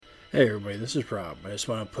Hey everybody, this is Rob. I just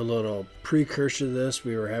want to put a little precursor to this.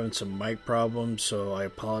 We were having some mic problems, so I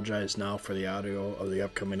apologize now for the audio of the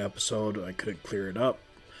upcoming episode. I couldn't clear it up.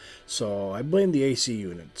 So I blame the AC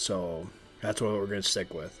unit, so that's what we're going to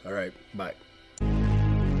stick with. Alright, bye.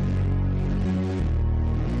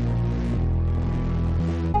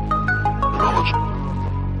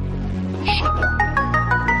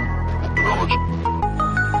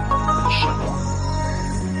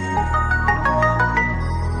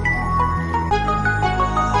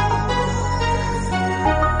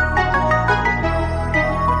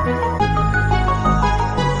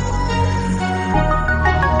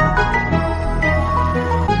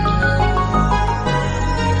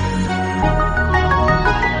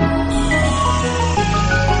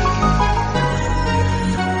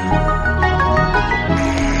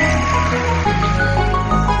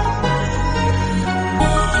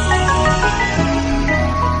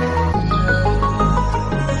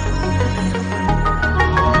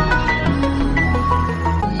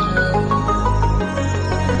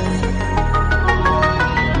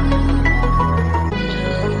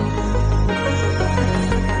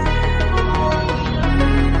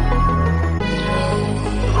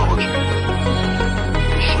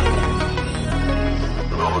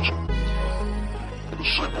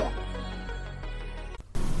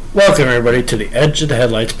 Welcome everybody to the Edge of the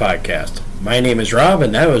Headlights podcast. My name is Rob,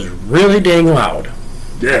 and that was really dang loud.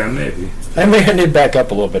 Yeah, maybe. I may need to back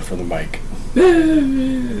up a little bit from the mic.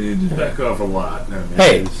 Back off a lot. I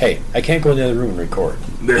mean, Hey, I can't go in the other room and record.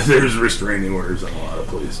 There's restraining orders in a lot of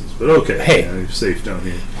places, but okay. Hey. You're safe down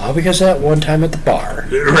here. All because of that one time at the bar.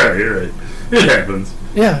 Right. It happens.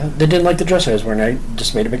 Yeah, they didn't like the dress I was wearing. I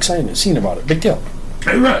just made a big scene about it. Big deal.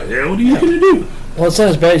 Right, yeah, what are you going to do? Well, it's not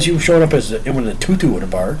as bad as you showing up as in a tutu at a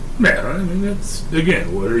bar. Man, I mean, that's,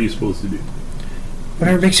 again, what are you supposed to do?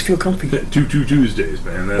 Whatever makes you feel comfy. Tutu Tuesdays,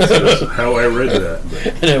 man. That's how I read that.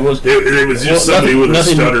 And it was just somebody with a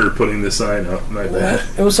stutter putting the sign up. My bad.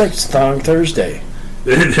 It was like Thong Thursday.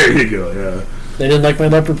 There you go, yeah. They didn't like my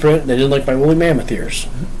leopard print. They didn't like my woolly mammoth ears.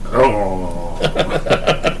 Oh.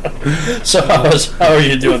 So how are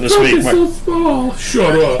you doing this week, Mark? So small.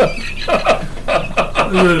 Shut up.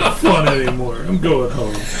 It's not fun anymore. I'm going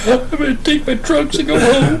home. I'm going to take my trunks and go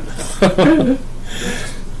home.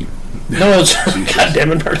 No, it's... God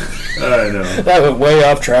damn it, Mark. I know. That went way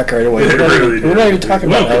off track right away. We're not even talking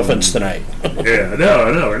about elephants tonight. Yeah,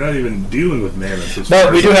 no. We're not even dealing with mammoths.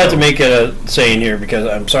 But we do have to make a saying here, because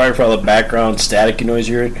I'm sorry for all the background static noise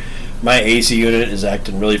you're hearing. My AC unit is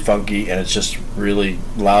acting really funky, and it's just really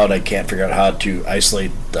loud. I can't figure out how to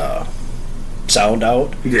isolate the sound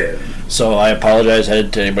out. Yeah. So I apologize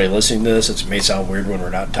ahead to anybody listening to this. It may sound weird when we're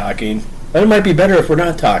not talking. But it might be better if we're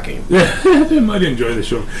not talking. Yeah, they might enjoy the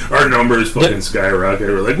show. Our numbers fucking skyrocket.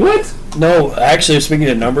 We're like, what? No, actually, speaking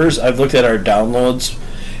of numbers, I've looked at our downloads,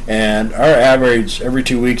 and our average every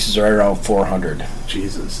 2 weeks is right around 400.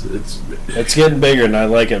 Jesus. It's getting bigger, and I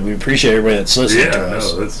like it. We appreciate everybody that's listening to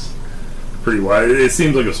us. Yeah, no, that's pretty wide. It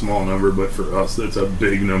seems like a small number, but for us, that's a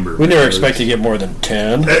big number. We never expect to get more than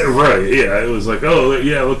 10. Right, yeah. It was like, oh,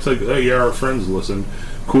 yeah, it looks like, oh, yeah, our friends listen.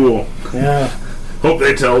 Cool. Yeah. Hope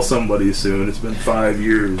they tell somebody soon. It's been 5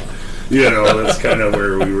 years. You know, that's kind of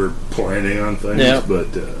where we were planning on things. Yeah. But,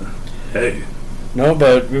 hey. No,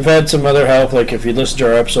 but we've had some other help. Like if you listened to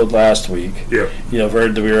our episode last week, Yeah. I've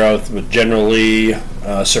heard that we were out with General Lee,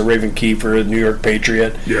 Sir Raven Kiefer, the New York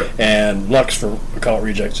Patriot, Yeah. and Lux for Occult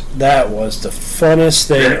Rejects. That was the funnest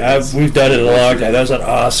thing we've done in a long time. That was an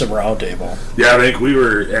awesome roundtable. Yeah, I think we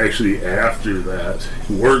were actually after that.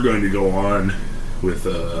 We're going to go on with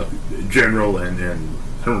General and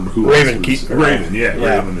I don't remember who Raven else was. Kiefer. Raven, yeah.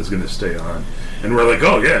 Raven is going to stay on. And we're like,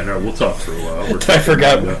 oh, yeah, no, we'll talk for a while. I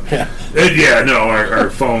forgot. Our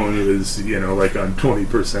phone is, like on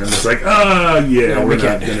 20%. It's like, we're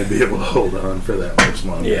not going to be able to hold on for that much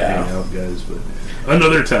longer. Yeah. Hang out, guys, but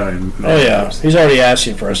another time. Oh, yeah. He's already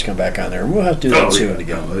asking for us to come back on there. We'll have to do that soon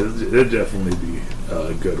again. No, it'd definitely be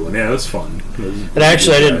a good one. Yeah, it was fun. And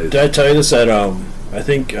actually, did I tell you this? That I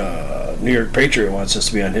think New York Patriot wants us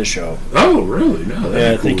to be on his show. Oh, really?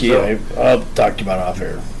 No, I think I'll talk to you about it off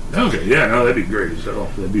air. Okay, yeah, no, that'd be great. So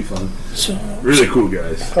that'd be fun. So, really cool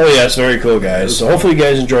guys. Oh yeah, it's very cool guys. So hopefully you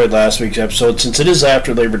guys enjoyed last week's episode. Since it is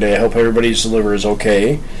after Labor Day, I hope everybody's liver is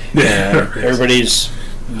okay. Yeah, everybody's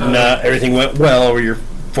everything went well over your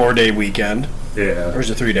 4-day weekend. Yeah. Or is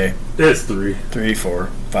it 3-day? It's 3. 3, 4,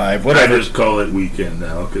 5, whatever. I just call it weekend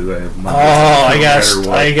now because I have my.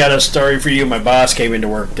 I got a story for you. My boss came into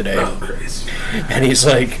work today. Oh, crazy. And he's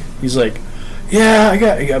like.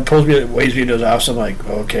 Yeah, he pulls me, waves me into his office. I'm like,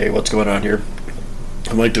 okay, what's going on here?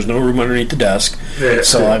 I'm like, there's no room underneath the desk. Yeah,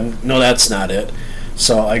 so no, that's not it.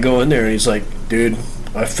 So I go in there and he's like, dude,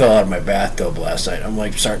 I fell out of my bathtub last night. I'm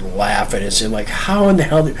like starting laughing and saying like, how in the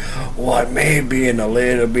hell well, I may be a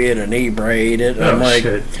little bit inebriated. And I'm like,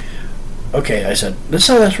 shit. Okay, I said, this is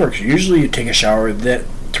how this works. Usually you take a shower then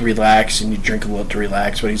to relax and you drink a little to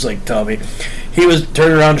relax. But he's like telling me he was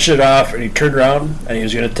turning around to shit off and he turned around and he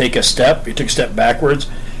was going to take a step. He took a step backwards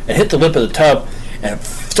and hit the lip of the tub and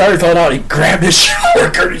started falling out. He grabbed his shower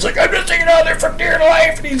curtain. He's like, I'm just taking it out there for dear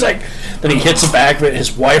life. And he's like, then he hits the back of it.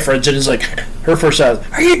 His wife runs in and is like, her first thought,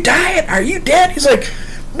 are you dying? Are you dead? He's like,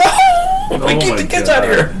 no. We keep the kids out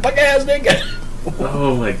here. Buck ass naked.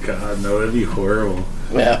 Oh my god, no, that'd be horrible.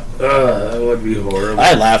 Yeah. That would be horrible.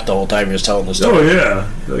 I laughed the whole time he was telling the story. Oh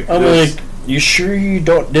yeah. Like I'm like, you sure you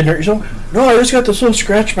didn't hurt yourself? No, I just got this little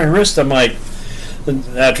scratch on my wrist. I'm like,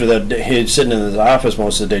 after that, he's sitting in his office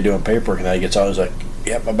most of the day doing paperwork, and then he gets out. He's like,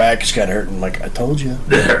 yeah, my back is kind of hurting. I'm like, I told you.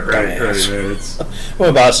 right. It's,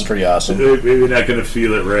 well, my boss is pretty awesome. Maybe not going to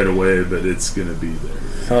feel it right away, but it's going to be there.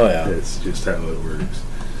 Oh yeah. That's just how it works.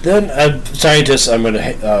 Then scientists, I'm gonna.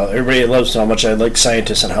 Everybody loves how much I like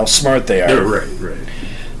scientists and how smart they are. Yeah, right.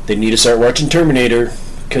 They need to start watching Terminator,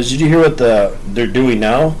 because did you hear what they're doing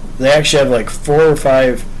now? They actually have like 4 or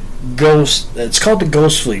 5 ghosts. It's called the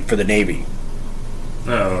Ghost Fleet for the Navy.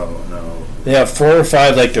 Oh no. They have 4 or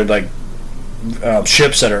 5 they're like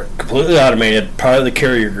ships that are completely automated, part of the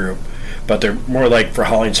carrier group, but they're more like for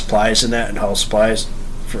hauling supplies and that, and haul supplies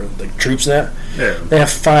for like troops and that. Yeah. They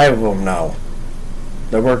have 5 of them now.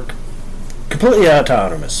 They work completely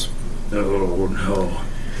autonomous. Oh no.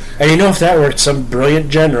 And you know, if that worked, some brilliant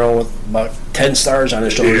general with about 10 stars on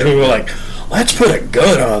his shoulders, we were like, let's put a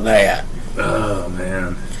gun on that. Oh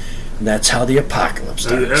man. And that's how the apocalypse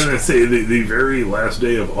starts. I was going to say, the very last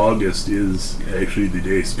day of August is actually the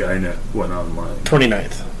day Skynet went online.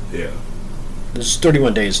 29th. Yeah. There's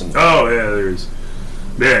 31 days in there. Oh yeah, there's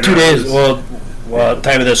 2 days. Well,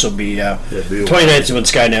 time of this will be 29th is when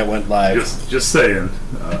Skynet went live. Just saying.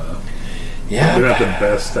 Yeah. Not the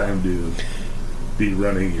best time to be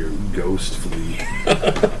running your Ghost Fleet.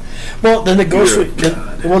 Well, then the Ghost Fleet.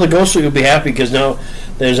 The Ghost Fleet will be happy because now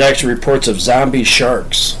there's actually reports of zombie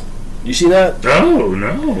sharks. You see that? Oh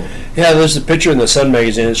no. Yeah, there's a picture in the Sun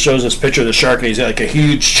magazine. It shows this picture of the shark, and he's got like a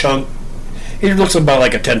huge chunk. He looks about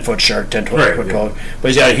like a 10-foot shark, 10, 20 foot tall. But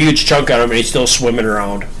he's got a huge chunk on him, and he's still swimming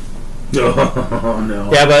around. Oh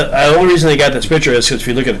no. Yeah, but the only reason they got this picture is because if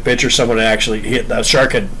you look at the picture, someone actually hit the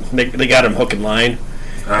shark they got him hook and line.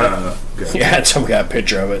 Okay. Yeah, and someone got a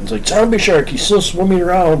picture of it. It's like, zombie shark, he's still swimming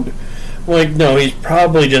around. I'm like, no, he's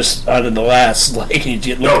probably just out of the last lake and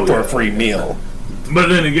he's looking for a free meal. But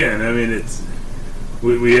then again, I mean, it's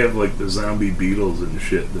we have like the zombie beetles and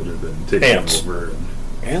shit that have been taking over.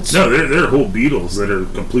 Ants? No, they're whole beetles that are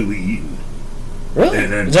completely eaten. Really?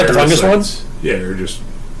 And is that the fungus ones? Yeah, they're just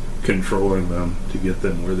controlling them to get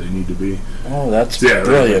them where they need to be. Oh, that's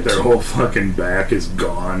brilliant. Their whole fucking back is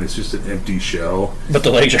gone. It's just an empty shell. But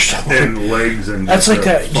the legs are still and legs and that's like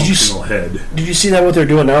that functional head. Did you see that what they're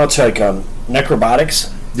doing now? It's like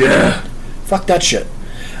necrobotics. Yeah. Fuck that shit.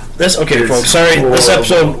 Folks. Sorry, this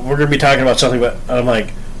episode we're going to be talking about something, but I'm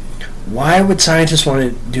like, why would scientists want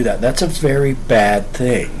to do that? That's a very bad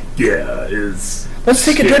thing. Yeah, it's. Let's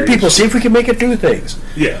take a dead people, see if we can make it do things.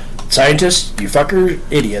 Yeah. Scientists, you fucker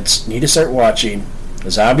idiots, need to start watching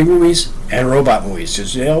zombie movies and robot movies,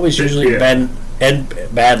 because they always usually end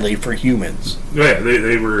badly for humans. Yeah,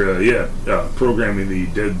 they were programming the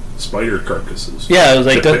dead spider carcasses. Yeah, it was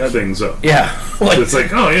like to pick things up. Yeah, so it's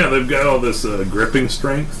like, oh yeah, they've got all this gripping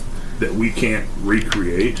strength that we can't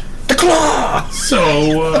recreate. The claw!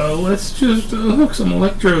 So let's just hook some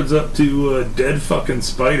electrodes up to dead fucking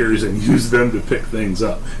spiders and use them to pick things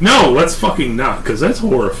up. No, let's fucking not, because that's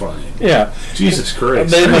horrifying. Yeah. Jesus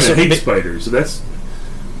Christ. I hate spiders.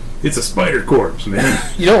 It's a spider corpse, man.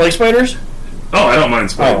 You don't like spiders? Oh, I don't mind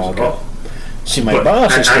spiders at all. See, my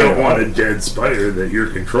boss is I don't want a dead spider that you're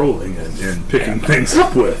controlling and picking things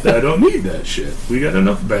up with. I don't need that shit. We got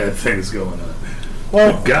enough bad things going on.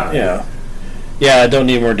 Well, God. Yeah. Yeah, I don't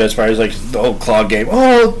need more dead spiders like the old claw game.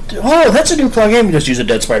 Oh, that's a new claw game. You just use a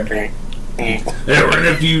dead spider. Yeah, we're going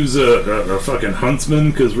to have to use a fucking huntsman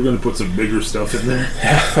because we're going to put some bigger stuff in there.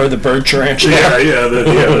 Or the bird tarantula. Yeah,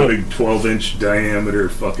 the big 12-inch diameter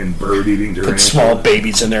fucking bird-eating tarantula. Put small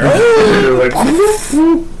babies in there. Like,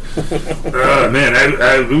 man,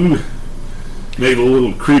 I made a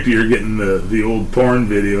little creepier getting the old porn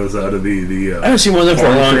videos out of the I haven't seen one of them for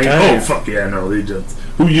a long time. Oh, fuck yeah, no, they just...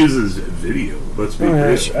 Who uses video? Let's be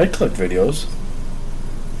real. I click videos.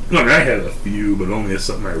 Look, I had a few, but only as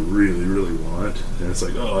something I really, really want. And it's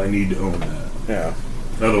like, oh, I need to own that. Yeah.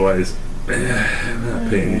 Otherwise, I'm not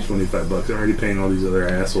paying you $25. I'm already paying all these other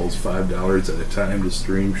assholes $5 at a time to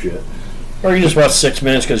stream shit. Or you just watch 6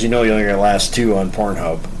 minutes because you know you're going to last 2 on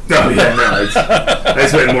Pornhub. Oh, yeah, no. I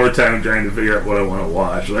spend more time trying to figure out what I want to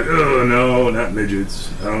watch. Like, oh, no, not midgets.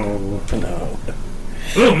 Oh. No.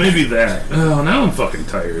 Oh, maybe that. Oh, now I'm fucking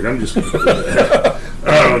tired. I'm just going to do that.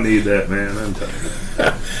 I don't need that, man. I'm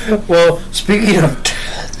tired. Well, speaking of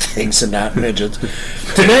things and not midgets,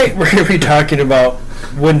 tonight we're going to be talking about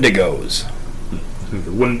Wendigos. The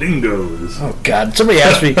Wendigos. Oh, God. Somebody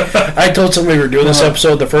asked me, I told somebody we were doing this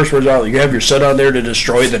episode, the first words out, you have your son on there to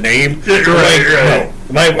destroy the name? Yeah, right. No.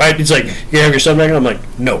 My wife, it's like, you have your son back on? I'm like,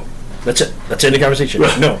 no. That's it. That's in the conversation.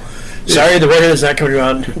 No. Sorry, the redhead is not coming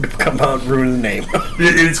on to come out and ruin the name.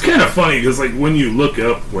 It's kind of funny because, like, when you look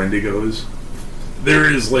up Wendigos,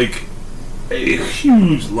 there is, like, a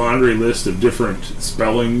huge laundry list of different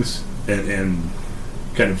spellings and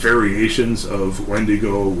kind of variations of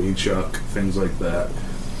Wendigo, Weechuck, things like that.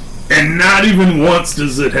 And not even once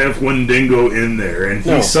does it have Wendigo in there, and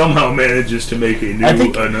he somehow manages to make a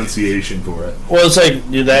new enunciation for it. Well, it's like,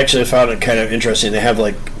 they actually found it kind of interesting. They have,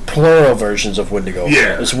 like, plural versions of Wendigo.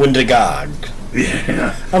 Yeah. It's Wendigog.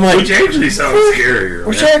 Yeah. I'm like, which actually sounds scarier.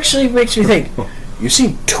 Which actually makes me think, you've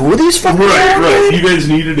seen 2 of these fucking Right. You guys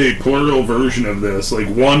needed a plural version of this. Like,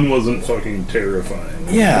 one wasn't fucking terrifying.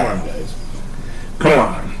 Yeah. Come on, guys. Come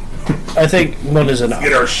on. I think one is enough.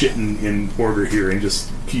 Get our shit in order here and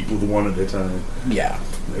just keep with one at a time. Yeah.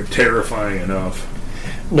 They're terrifying enough.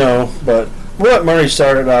 No, but we'll let Marty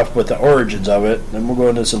start it off with the origins of it, then we'll go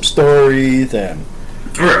into some stories, and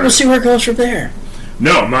we'll see where it goes from there.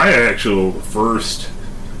 No, my actual first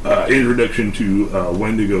introduction to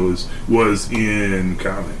Wendigos was in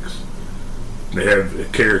comics. They have a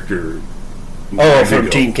character. Oh,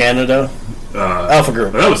 from Team Canada? Alpha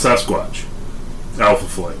Group. That was Sasquatch. Alpha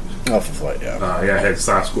Flight. Alpha Flight, yeah. Yeah, I had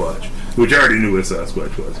Sasquatch, which I already knew what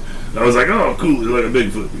Sasquatch was. I was like, oh, cool, he's like a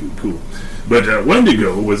Bigfoot dude, cool. But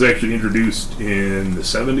Wendigo was actually introduced in the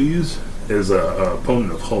 70s as a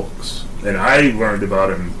opponent of Hulk's. And I learned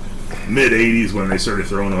about him mid-80s when they started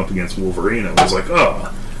throwing up against Wolverine. I was like,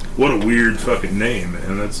 oh, what a weird fucking name,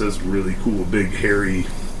 man. That's this really cool, big, hairy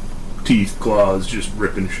teeth, claws, just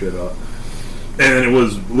ripping shit up. And then it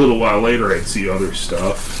was a little while later I'd see other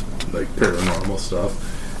stuff, like paranormal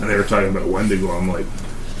stuff, and they were talking about Wendigo. I'm like,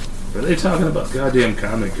 what are they talking about goddamn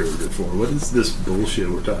comic character for? What is this bullshit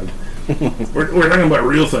we're talking? we're talking about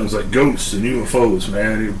real things like ghosts and UFOs,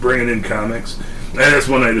 man. You're bringing in comics. And that's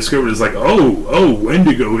when I discovered it's like, oh,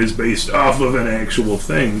 Wendigo is based off of an actual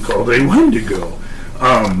thing called a Wendigo,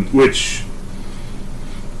 which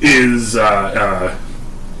is a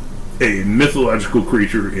mythological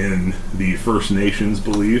creature in the First Nations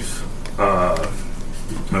belief. I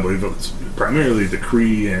believe it's primarily the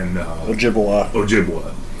Cree and Ojibwa.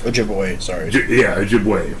 Ojibwe, sorry.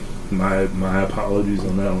 Ojibwe. My apologies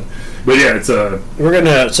on that one. But yeah, it's we're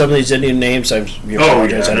gonna some of these Indian names. I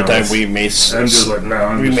apologize. At a time we may. I'm just like, no,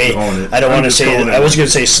 I'm just calling it. I don't want to say. I was gonna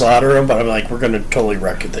say slaughter them, but I'm like, we're gonna totally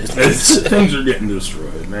wreck it. Things are getting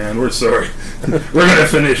destroyed, man. We're sorry. We're gonna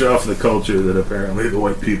finish off the culture that apparently the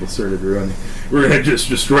white people started running. We're gonna just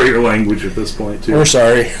destroy your language at this point too. We're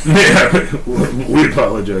sorry. Yeah, we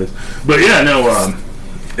apologize. But yeah, no.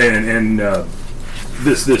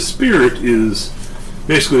 This spirit is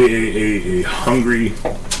basically a hungry,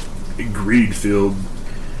 greed-filled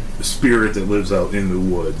spirit that lives out in the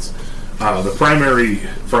woods. The primary,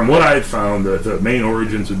 from what I've found, the main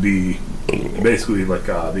origins would be basically like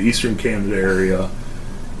the eastern Canada area,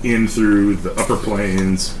 in through the upper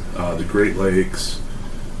plains, the Great Lakes,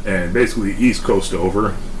 and basically east coast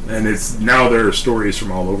over. And it's now there are stories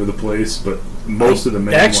from all over the place, but most of the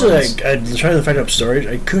main ones... I'm trying to find up stories.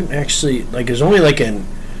 I couldn't actually, like, there's only like in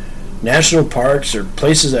national parks or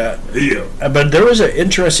places that... Yeah. But there was an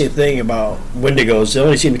interesting thing about Wendigos. They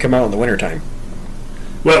only seem to come out in the wintertime.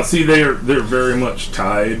 Well, see, they're very much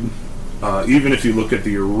tied. Even if you look at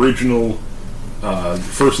the original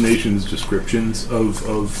First Nations descriptions of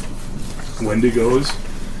Wendigos,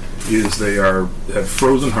 is they have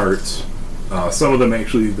frozen hearts. Some of them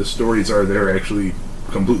actually, the stories are they're actually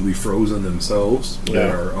completely frozen themselves. Yeah. They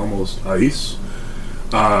are almost ice.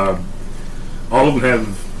 All of them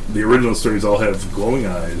have... The original stories all have glowing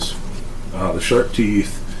eyes, the sharp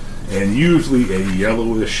teeth, and usually a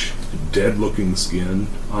yellowish, dead-looking skin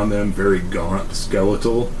on them, very gaunt,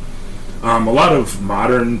 skeletal. A lot of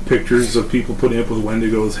modern pictures of people putting up with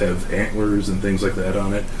Wendigos have antlers and things like that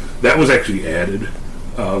on it. That was actually added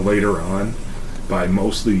later on by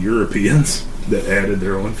mostly Europeans that added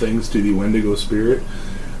their own things to the Wendigo spirit.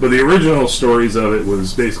 But the original stories of it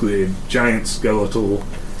was basically a giant skeletal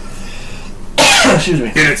Excuse me.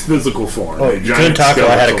 In its physical form. Oh, you couldn't talk while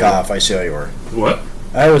I had a cough. I see how you were. What?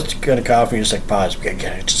 I was going to cough, and you just like, pause. We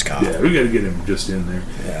got to just cough. Yeah, we got to get him just in there.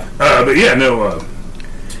 Yeah. But yeah, no,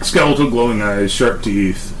 skeletal glowing eyes, sharp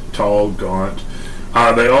teeth, tall, gaunt.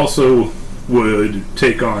 They also would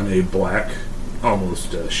take on a black,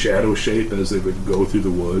 almost shadow shape as they would go through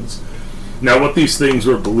the woods. Now, what these things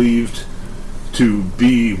were believed to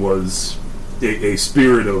be was a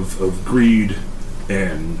spirit of greed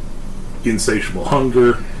and insatiable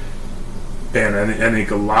hunger. And I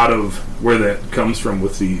think a lot of where that comes from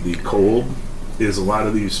with the cold is a lot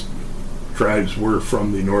of these tribes were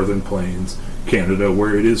from the northern plains, Canada,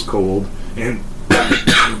 where it is cold. And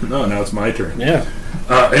no, now it's my turn. Yeah.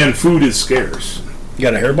 And food is scarce. You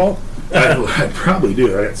got a hairball? I probably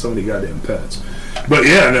do. I got so many goddamn pets. But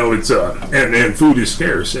yeah, no, it's and food is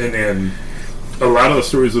scarce, and a lot of the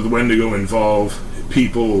stories of the Wendigo involve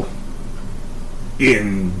people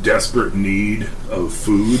in desperate need of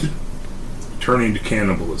food turning to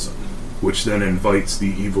cannibalism, which then invites the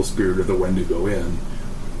evil spirit of the Wendigo in,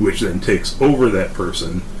 which then takes over that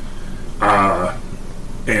person,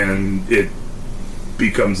 and it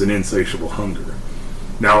becomes an insatiable hunger.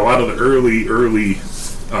 Now, a lot of the early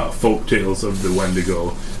folk tales of the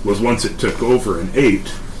Wendigo was once it took over and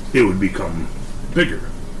ate, it would become bigger,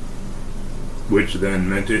 which then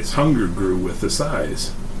meant its hunger grew with the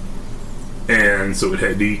size, and so it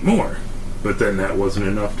had to eat more. But then that wasn't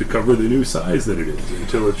enough to cover the new size that it is,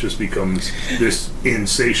 until it just becomes this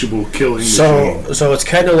insatiable killing machine. So it's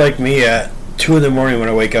kind of like me at 2 in the morning when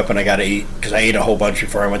I wake up and I gotta eat, because I ate a whole bunch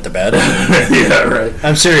before I went to bed. Yeah, right.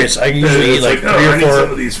 I'm serious. I usually eat like 3 or 4. I need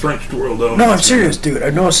some of these French twirl donuts. No, I'm serious, dude.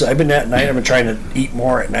 I've noticed I've been at night. I've been trying to eat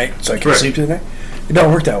more at night so I can sleep through the night. It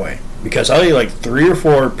don't work that way, because I'll eat like 3 or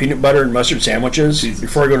 4 peanut butter and mustard sandwiches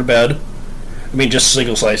before I go to bed. I mean, just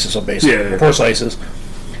single slices, so basically 4 slices.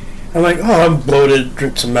 I'm like, oh, I'm bloated.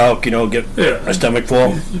 Drink some milk, get my stomach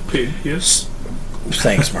full. Yes.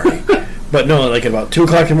 Thanks, Marty. But no, like at about 2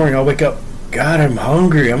 o'clock in the morning, I'll wake up. God, I'm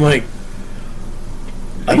hungry. I'm like,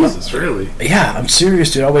 Jesus, really? Yeah, I'm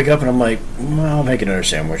serious, dude. I'll wake up and I'm like, I'll make another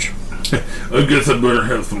sandwich. I guess I better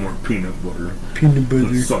have some more peanut butter. Peanut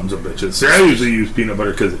butter. Sons of bitches. See, I usually use peanut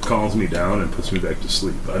butter because it calms me down and puts me back to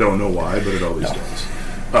sleep. I don't know why, but it always does.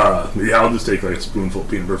 Yeah, I'll just take like a spoonful of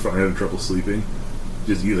peanut butter if I'm having trouble sleeping.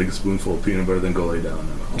 Just eat like a spoonful of peanut butter, then go lay down.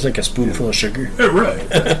 It's like a spoonful of sugar. Yeah, right.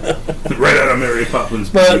 Right out of Mary Poppins'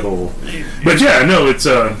 big hole. But yeah, no, it's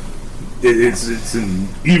an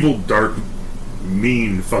evil, dark,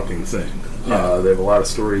 mean fucking thing. Yeah. They have a lot of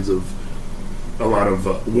stories of a lot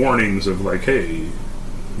of warnings of like, hey,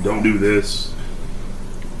 don't do this.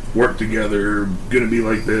 Work together. Gonna be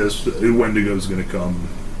like this. Wendigo's gonna come,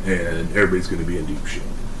 and everybody's gonna be in deep shit.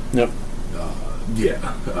 Yep.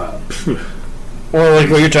 Yeah. Well, like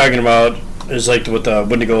what you're talking about is like with the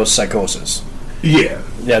Wendigo psychosis. Yeah.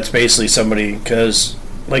 That's basically somebody, because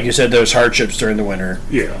like you said, there's hardships during the winter.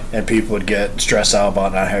 Yeah. And people would get stressed out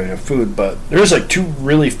about not having enough food. But there's like 2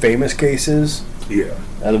 really famous cases. Yeah.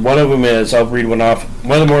 And one of them is, I'll read one off.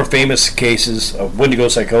 One of the more famous cases of Wendigo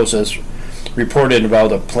psychosis reported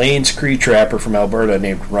involved a Plains Cree trapper from Alberta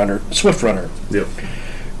named Swift Runner. Yep.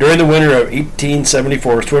 During the winter of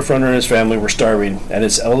 1874, Swift Runner and his family were starving, and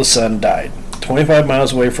his eldest son died. 25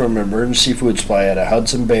 miles away from an emergency food supply at a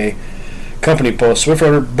Hudson Bay company post, Swift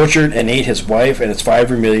Runner butchered and ate his wife and his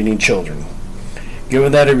 5 remaining children.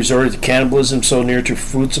 Given that he resorted to cannibalism so near to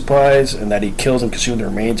food supplies, and that he killed and consumed the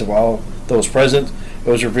remains of all those present, it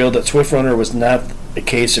was revealed that Swift Runner was not a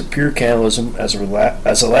case of pure cannibalism as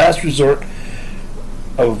a last resort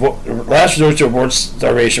to avoid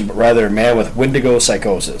starvation, but rather a man with Wendigo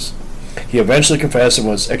psychosis. He eventually confessed and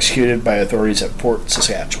was executed by authorities at Fort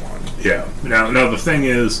Saskatchewan. Yeah. Now the thing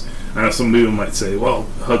is, I know some people might say, well,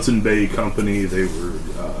 Hudson Bay Company, they were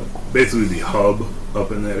basically the hub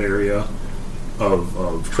up in that area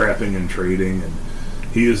of trapping and trading, and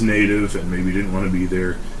he is native and maybe didn't want to be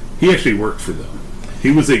there. He actually worked for them. He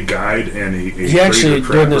was a guide and a trader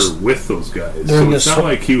trapper with those guys. So it's not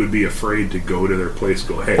like he would be afraid to go to their place,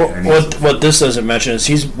 go, hey, I need what this doesn't mention is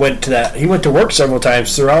he went to work several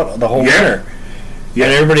times throughout the whole winter. Yeah.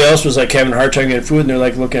 And everybody else was like having a hard time getting food, and they're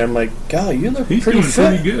like looking at him like, golly, you look He's pretty doing fit.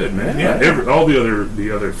 Pretty good, man. Yeah. All the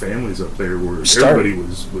other families up there were everybody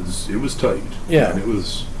was it was tight. Yeah. And it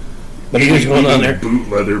was But he was going on there boot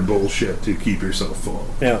leather bullshit to keep yourself full.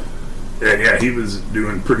 Yeah. And yeah, he was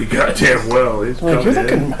doing pretty goddamn well. He's like, you're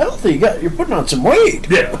looking healthy. You're putting on some weight.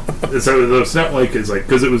 Yeah. So it's not like it's like,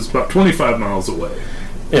 because it was about 25 miles away.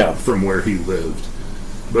 Yeah. From where he lived,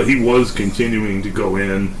 but he was continuing to go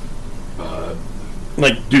in,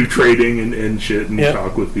 like do trading and shit and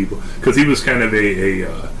talk with people, because he was kind of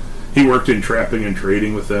he worked in trapping and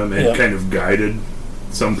trading with them, and Yep. kind of guided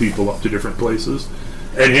some people up to different places.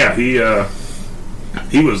 And yeah,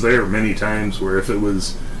 he was there many times where if it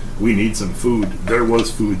was, we need some food, there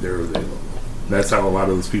was food there available. That's how a lot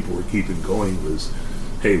of those people were keeping going was,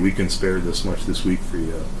 hey, we can spare this much this week for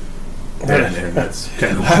you. And that's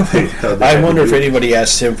kind of how they I had wonder to if do it. anybody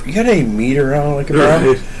asked him, "You got any meat around like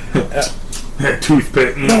around?" That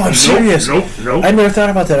toothpick. No, I'm Nope, serious. Nope. I never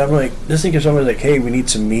thought about that. I'm like, just think if somebody's like, "Hey, we need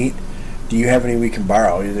some meat. Do you have any we can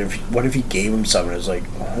borrow?" What if he gave him some? And it's like,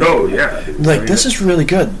 Oh yeah. like this is really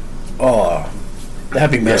good. Oh,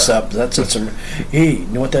 that'd be messed Yeah. up. That's some. Hey, you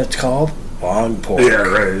know what that's called? Long pork. Yeah,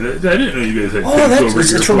 right. I didn't know you guys had Oh, pigs that's over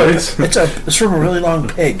it's, your it's from place. it's from a really long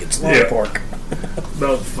pig. It's long Yeah. pork.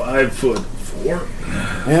 About 5'4".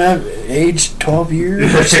 Yeah, aged 12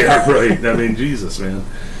 years. Yeah, right. I mean, Jesus, man.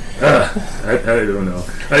 I don't know.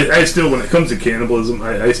 I still, when it comes to cannibalism,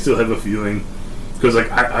 I still have a feeling, because like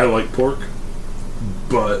I like pork,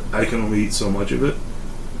 but I can only eat so much of it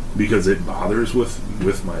because it bothers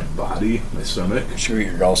with my body, my stomach. Sure,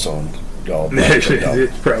 your gallstone.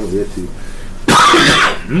 It's probably it too.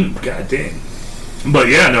 God dang. But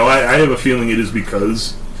yeah, no, I have a feeling it is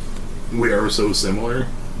because we are so similar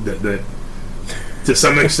that to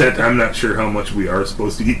some extent I'm not sure how much we are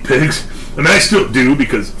supposed to eat pigs. I mean, I still do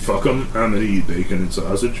because fuck them. I'm gonna eat bacon and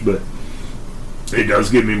sausage, but it does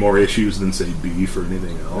give me more issues than say beef or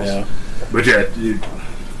anything else. Yeah. But yeah,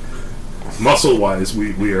 muscle wise,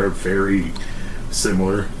 we are very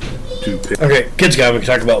similar to pigs. Okay, kids guy, we can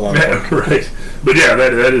talk about long pork. Right. But yeah,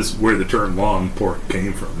 that is where the term long pork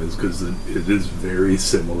came from, is because it is very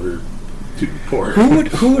similar to pork.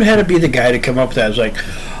 Who would have to be the guy to come up with that? It's like,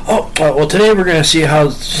 well, today we're going to see how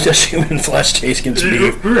human flesh tastes against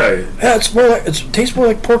beef. Right. Yeah, it tastes more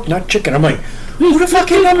like pork, not chicken. I'm like, who the fuck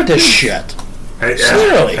came up with this shit?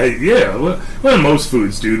 Seriously. Yeah. Well, most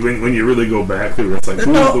foods, dude, when you really go back through, it's like, who's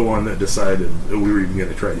No. the one that decided that we were even going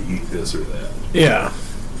to try to eat this or that? Yeah.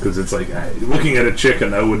 Because it's like, looking at a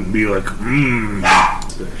chicken, I wouldn't be like,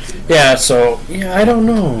 Yeah, so, yeah, I don't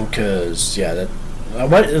know, because, yeah, that,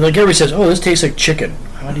 like everybody says, oh, this tastes like chicken.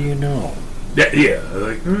 How do you know? Yeah,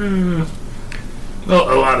 like,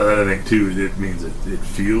 Well, a lot of that, I think, too, it means it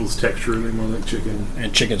feels texturally more like chicken.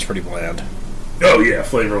 And chicken's pretty bland. Oh, yeah,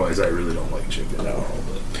 flavor-wise, I really don't like chicken at all,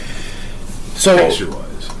 but So,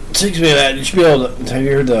 texture-wise. it seems to me that you should be able to, have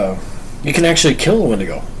you heard you can actually kill a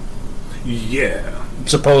Wendigo, Yeah.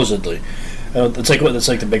 supposedly. It's like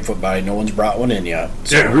the Bigfoot body. No one's brought one in yet.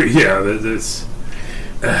 So.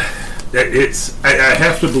 It's I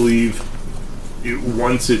have to believe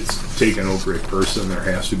once it's taken over a person, there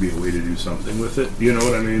has to be a way to do something with it. You know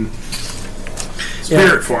what I mean?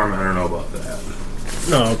 Spirit form, I don't know about that.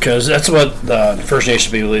 No, because that's what the First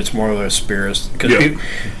Nation people. It's more of a spirit.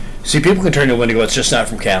 Because people can turn to Wendigo. It's just not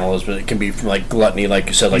from cannibalism, but it can be from like gluttony, like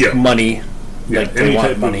you said, like money. Like they any want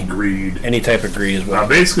type money. of greed. Any type of greed as well.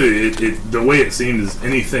 Basically, the way it seemed is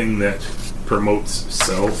anything that promotes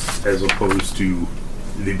self as opposed to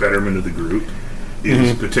the betterment of the group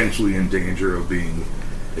is potentially in danger of being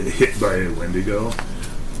hit by a Wendigo.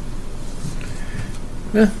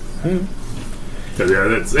 Yeah.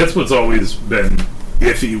 That's what's always been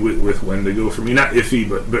iffy with Wendigo for me. Not iffy,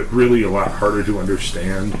 but really a lot harder to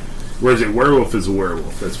understand. Whereas a werewolf is a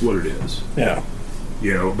werewolf. That's what it is. Yeah.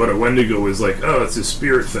 You know, but a Wendigo is like, oh, it's a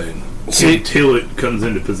spirit thing. See, until it comes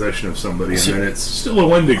into possession of somebody, and then it's still a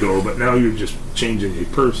Wendigo, but now you're just changing a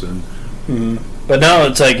person. Mm-hmm. But now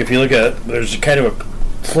it's like, if you look at, there's kind of a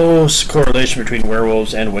close correlation between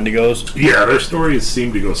werewolves and Wendigos. Yeah, their stories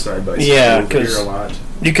seem to go side by side. Yeah, because a lot.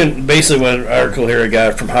 You can basically, one article here I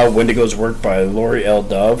got from How Wendigos Work by Lori L.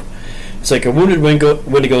 Dove. It's like a wounded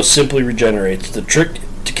Wendigo simply regenerates. The trick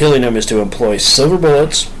to killing them is to employ silver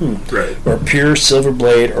bullets, right, or a pure silver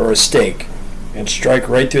blade or a stake, and strike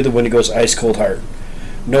right through the Wendigo's ice cold heart.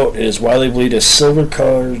 Note: it is widely believed a silver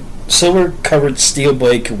covered steel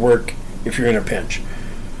blade can work if you're in a pinch.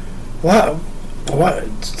 Wow,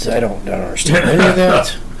 what? I don't understand any of that.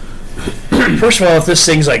 First of all, if this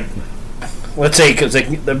thing's like, let's say, because if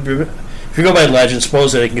you go by legend,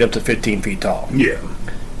 suppose that they can get up to 15 feet tall. Yeah,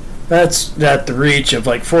 that's at the reach of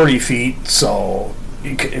like 40 feet. So,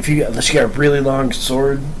 unless you got a really long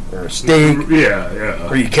sword or a stake,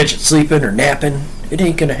 or you catch it sleeping or napping, it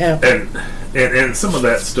ain't gonna happen. And some of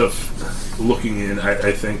that stuff, looking in,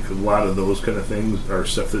 I think a lot of those kind of things are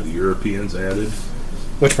stuff that the Europeans added.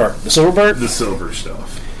 Which part? The silver part? The silver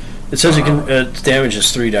stuff. It says it can damage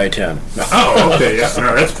is 3 die 10. Oh, okay, yeah,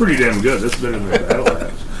 no, that's pretty damn good. That's better than the battle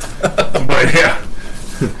axe. But yeah,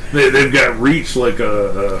 they've got reach like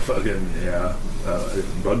a fucking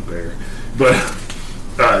bugbear. But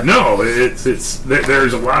No,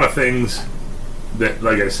 there's a lot of things that,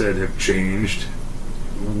 like I said, have changed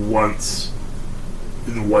once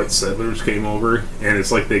the white settlers came over, and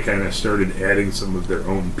it's like they kind of started adding some of their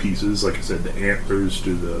own pieces. Like I said, the antlers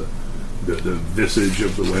to the visage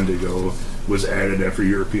of the Wendigo was added after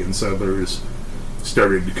European settlers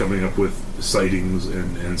started coming up with sightings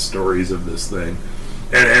and stories of this thing.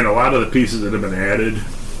 And a lot of the pieces that have been added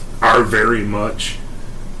are very much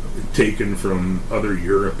taken from other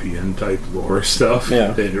European type lore stuff.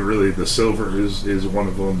 Yeah. And really, the silver is one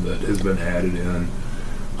of them that has been added in.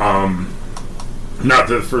 Not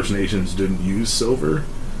that the First Nations didn't use silver,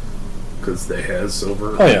 because they had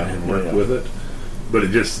silver and worked with it. But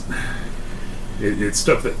it just... It's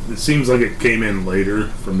stuff that it seems like it came in later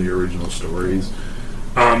from the original stories.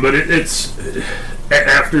 But it's...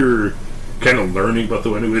 After kind of learning about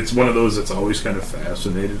the Wendigo, it's one of those that's always kind of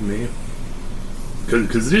fascinated me.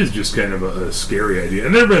 Because it is just kind of a scary idea.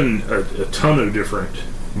 And there have been a ton of different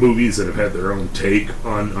movies that have had their own take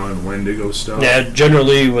on Wendigo stuff. Yeah, General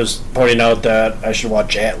Lee was pointing out that I should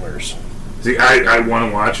watch Antlers. See, I want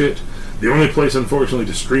to watch it. The only place, unfortunately,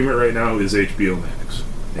 to stream it right now is HBO Max.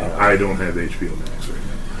 And I don't have HBO Max right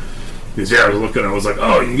now. Because, I was looking, I was like,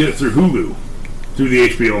 oh, you can get it through Hulu. Through the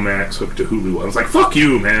HBO Max, hooked to Hulu. I was like, fuck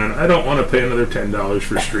you, man. I don't want to pay another $10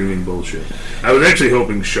 for streaming bullshit. I was actually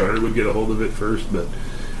hoping Shudder would get a hold of it first, but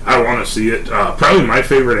I want to see it. Probably my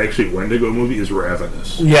favorite, actually, Wendigo movie is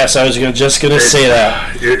Ravenous. Yes, I was just going to say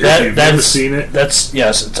that. If you've never seen it...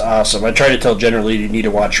 Yes, it's awesome. I try to tell generally you need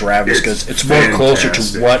to watch Ravenous because it's more closer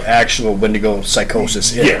to what actual Wendigo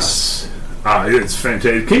psychosis is. Yes. It's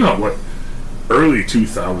fantastic. It came out, early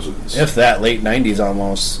 2000s. If that, late 90s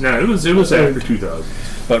almost. No, it was after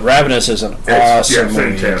 2000. But Ravenous is an awesome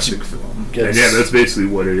fantastic film. And that's basically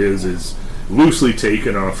what it is loosely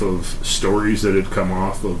taken off of stories that had come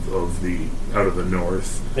off of out of the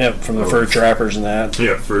north. Yep, from the fur trappers and that.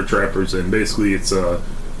 Yeah, fur trappers, and basically it's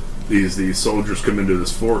these soldiers come into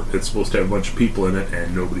this fort. It's supposed to have a bunch of people in it,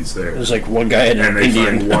 and nobody's there. There's like one guy and they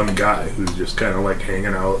Indian. find one guy who's just kind of like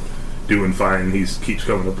hanging out, doing fine. And he keeps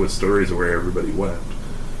coming up with stories of where everybody went.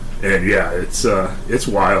 And yeah, it's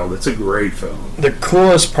wild. It's a great film. The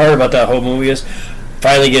coolest part about that whole movie is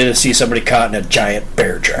finally getting to see somebody caught in a giant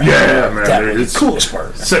bear trap. Yeah, man. That's the coolest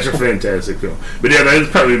part. Such a fantastic film. But yeah, that is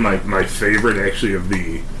probably my favorite, actually, of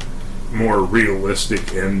the more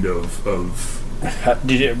realistic end of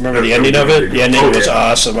did you remember the ending of it? The ending was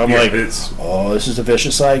awesome. I'm like, this is a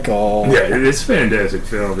vicious cycle. Yeah, it's a fantastic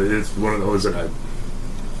film. It's one of those that I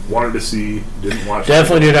wanted to see, didn't watch.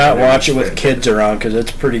 Definitely do not watch it with kids around because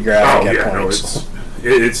it's pretty graphic at points. No,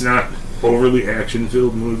 it's not overly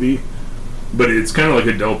action-filled movie, but it's kind of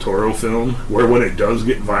like a Del Toro film where when it does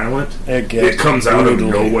get violent, it comes out of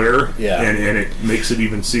nowhere, and it makes it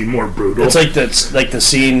even seem more brutal. It's like the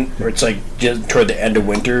scene where it's like just toward the end of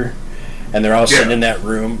winter, and they're all sitting in that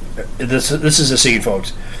room. This is a scene,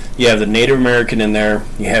 folks. You have the Native American in there.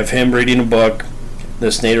 You have him reading a book.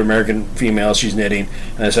 This Native American female, she's knitting,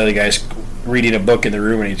 and this other guy's reading a book in the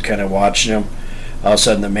room, and he's kind of watching him. All of a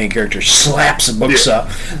sudden, the main character slaps the books up.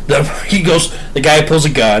 The guy pulls a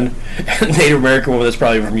gun, and the Native American woman that's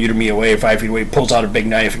probably from you to me away, 5 feet away, pulls out a big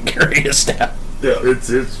knife and carries a stab. Yeah,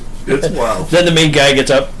 it's wild. Then the main guy gets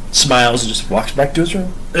up, smiles, and just walks back to his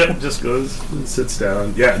room. Yep, just goes and sits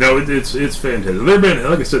down. Yeah, no, it's fantastic. There've been,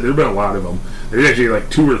 like I said, there've been a lot of them. There's actually like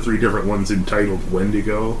 2 or 3 different ones entitled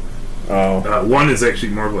Wendigo. Oh. One is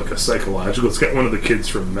actually more of like a psychological. It's got one of the kids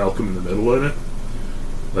from Malcolm in the Middle in it.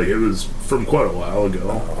 Like, it was from quite a while ago.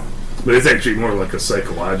 Oh. But it's actually more like a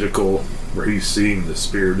psychological, where he's seeing the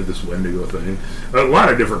spirit of this Wendigo thing. A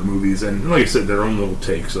lot of different movies, and like I said, their own little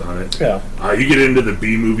takes on it. Yeah. You get into the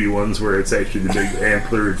B-movie ones where it's actually the big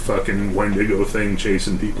antlered fucking Wendigo thing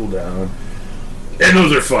chasing people down. And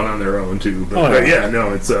those are fun on their own, too. But yeah,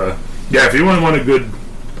 no, it's... if you want a good...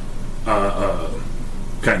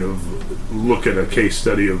 kind of look at a case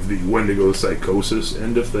study of the Wendigo psychosis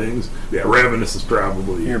end of things. Yeah, Ravenous is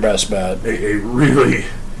probably your best bet. A really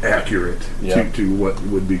accurate to what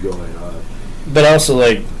would be going on. But also,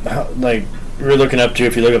 like we're looking up to,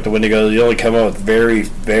 if you look up the Wendigo, you only come out with very,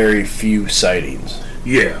 very few sightings.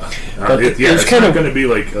 Yeah, it's kind of going to be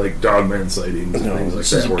like Dogman sightings and things like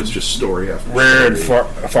that, where it's just story after rare and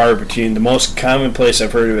far between. The most common place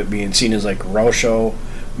I've heard of it being seen is like Rochelle,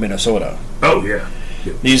 Minnesota. Oh yeah.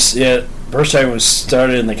 These first time it was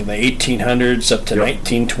started in the 1800s up to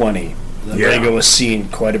 1920. The Wendigo was seen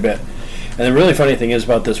quite a bit. And the really funny thing is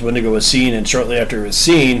about this Wendigo was seen, and shortly after it was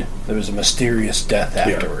seen, there was a mysterious death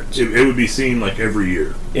afterwards. It would be seen like every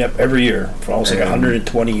year. Yep, every year for almost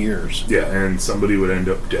 120 years. Yeah, and somebody would end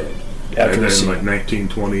up dead. And then in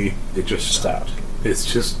 1920, it just stopped.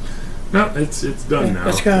 It's just no, it's done now.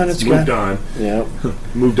 It's gone. It's moved gone. on. Yeah.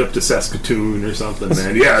 Moved up to Saskatoon or something,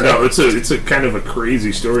 man. Yeah, no, it's a kind of a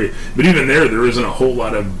crazy story. But even there isn't a whole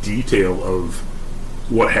lot of detail of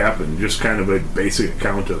what happened. Just kind of a basic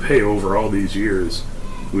account of, hey, over all these years,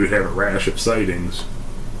 we would have a rash of sightings,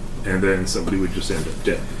 and then somebody would just end up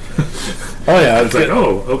dead. Oh yeah, it's like,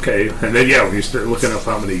 oh, okay. And then when you start looking up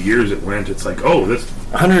how many years it went, it's like, oh, this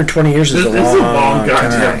 120 years is a long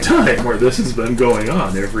goddamn time where this has been going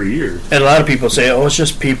on every year. And a lot of people say, oh, it's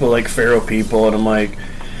just people like feral people, and I'm like,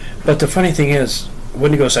 but the funny thing is,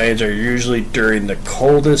 Wendigo sightings are usually during the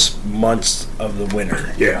coldest months of the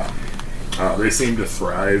winter. Yeah, they seem to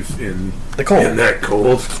thrive in the cold. In that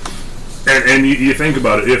cold. And you think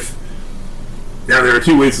about it, now there are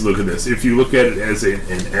two ways to look at this. If you look at it as an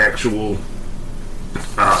actual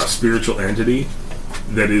spiritual entity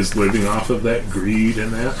that is living off of that greed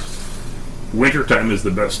and that, wintertime is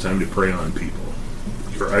the best time to prey on people.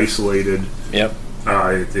 You're isolated. Yep.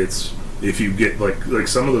 It's if you get like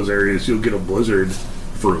some of those areas, you'll get a blizzard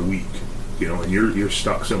for a week, and you're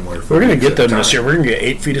stuck somewhere. We're gonna get them this year. We're gonna get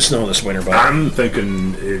 8 feet of snow this winter, but I'm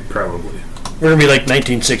thinking it probably. We're gonna be like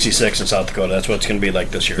 1966 in South Dakota. That's what it's gonna be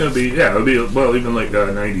like this year. It'll be even like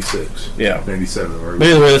 96. Yeah. 97. Or but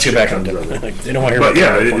either way, let's get back on it. They don't want to hear about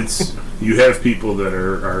that. It's you have people that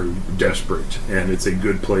are desperate, and it's a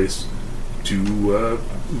good place to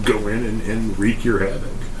go in and wreak your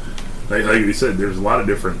havoc. Like you said, there's a lot of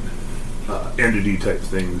different entity type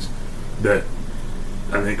things that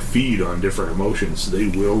I think feed on different emotions. They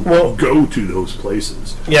will go to those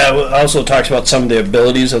places. Yeah, it also talks about some of the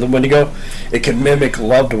abilities of the Wendigo. It can mimic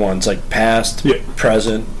loved ones, like past,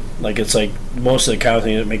 present. Like it's like most of the kind of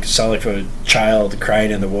thing that makes it sound like a child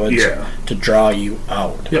crying in the woods to draw you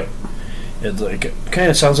out. Yep. It kind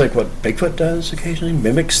of sounds like what Bigfoot does occasionally,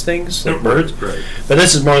 mimics things like birds. Right. But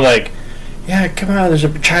this is more like, yeah, come on, there's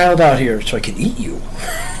a child out here, so I can eat you.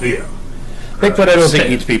 Yeah. Bigfoot, I don't think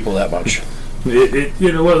eats people that much.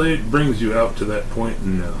 It brings you out to that point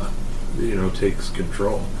and takes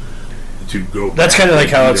control to go. That's kind of like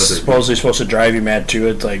how it's supposedly supposed to drive you mad too.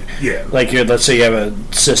 It's like let's say you have a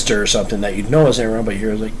sister or something that you know isn't around, but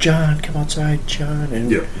you're like, John, come outside, John,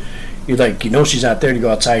 and you're like, she's not there, and you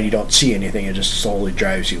go outside, and you don't see anything, it just slowly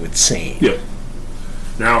drives you insane. Yeah.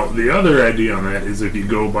 Now the other idea on that is if you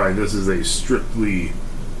go by this is a strictly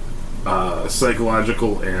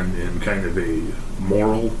psychological and kind of a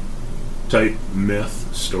moral type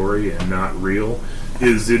myth story and not real,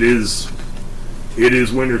 it is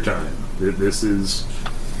wintertime. This is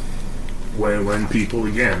when people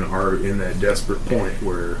again are in that desperate point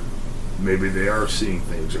where maybe they are seeing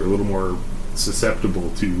things or a little more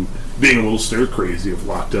susceptible to being a little stir crazy if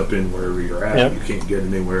locked up in wherever you're at. Yep. You can't get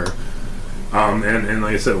anywhere. And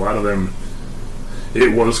like I said, a lot of them,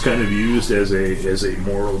 it was kind of used as a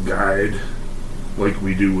moral guide, like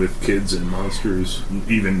we do with kids and monsters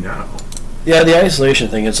even now. Yeah, the isolation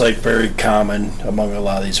thing, it's like very common among a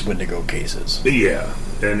lot of these Wendigo cases. Yeah,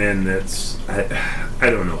 and then that's, I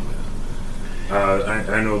don't know.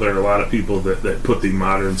 I know there are a lot of people that put the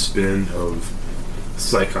modern spin of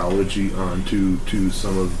psychology onto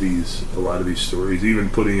a lot of these stories, even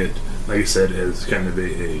putting it, like I said, as kind of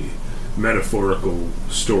a metaphorical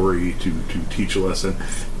story to teach a lesson.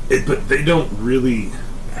 But they don't really.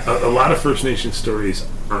 A lot of First Nation stories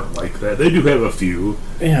aren't like that. They do have a few,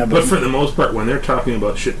 but for the most part, when they're talking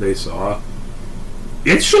about shit they saw,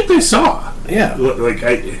 it's shit they saw. Yeah,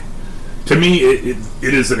 to me,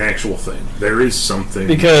 it is an actual thing. There is something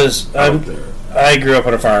because out there. I grew up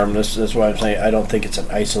on a farm. That's why I'm saying I don't think it's an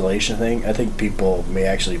isolation thing. I think people may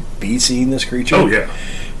actually be seeing this creature. Oh yeah,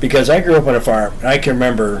 because I grew up on a farm. And I can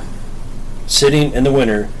remember sitting in the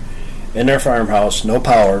winter in our farmhouse, no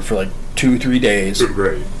power for like 2-3 days,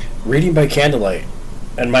 right, reading by candlelight.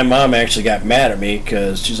 And my mom actually got mad at me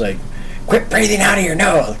because she's like, "Quit breathing out of your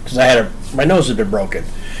nose," because my nose had been broken,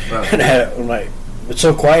 and it's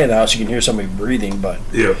so quiet in the house you can hear somebody breathing. But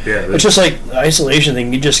it's just like the isolation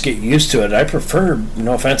thing. You just get used to it. I prefer,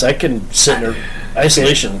 no offense, I can sit in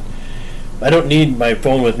isolation. I don't need my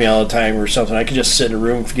phone with me all the time or something. I can just sit in a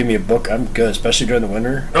room, give me a book, I'm good, especially during the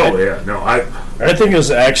winter. I think it's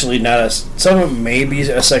actually not some of it may be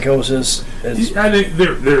a psychosis. I think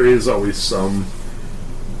there is always some,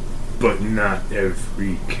 but not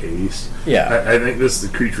every case. Yeah. I think this is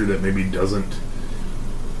the creature that maybe doesn't.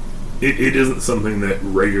 It isn't something that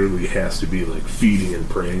regularly has to be like feeding and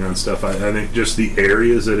preying on stuff. I think just the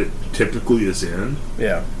areas that it typically is in,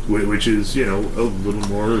 which is a little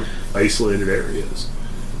more isolated areas,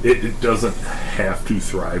 it doesn't have to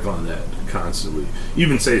thrive on that constantly.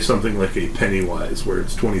 Even say something like a Pennywise, where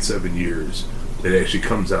it's 27 years it actually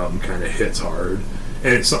comes out and kind of hits hard.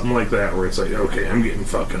 And it's something like that where it's like, okay, I'm getting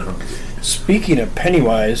fucking hungry. Speaking of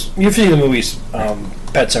Pennywise, you've seen the movies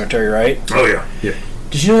Pet Sematary, right? Oh, yeah. Yeah.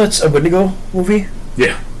 Did you know that's a Wendigo movie?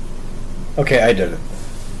 Yeah. Okay, I didn't.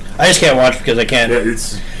 I just can't watch because I can't. Yeah,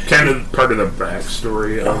 it's kind of part of the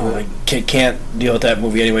backstory of it. I can't deal with that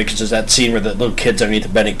movie anyway because there's that scene where the little kid's underneath the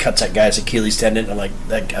bed and cuts that guy's Achilles tendon. I'm like,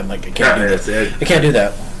 I can't do that. I can't do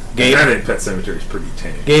that. Gabe, I think Pet Sematary is pretty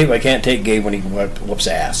tame. Gabe, I can't take Gabe when he whoops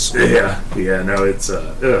ass. Yeah, no, it's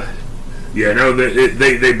yeah, no,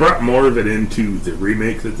 they brought more of it into the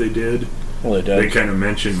remake that they did. Well, they did. They kind of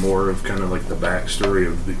mentioned more of kind of like the backstory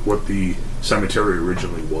of what the cemetery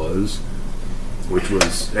originally was, which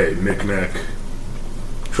was a Micmac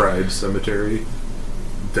tribe cemetery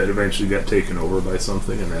that eventually got taken over by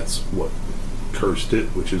something, and that's what cursed it,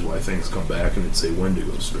 which is why things come back and it's a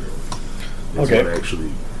Wendigo spirit. It's okay. what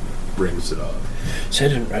actually brings it up. So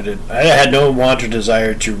I had no want or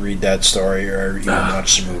desire to read that story or even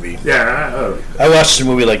watch the movie. Yeah, I watched the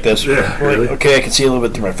movie like this. Yeah, really? Okay, I can see a little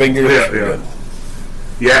bit through my fingers. Yeah.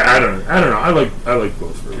 Yeah, I don't know. I like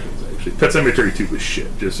both versions actually. Pet Sematary 2 was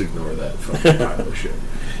shit. Just ignore that fucking pile of shit.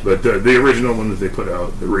 But the original one that they put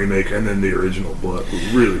out, the remake, and then the original book, was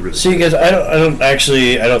really, really. See, guys, I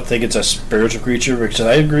don't think it's a spiritual creature because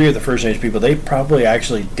I agree with the First Age people. They probably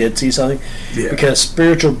actually did see something, because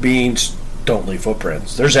spiritual beings don't leave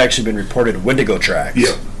footprints. There's actually been reported Wendigo tracks.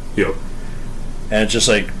 Yep. And it's just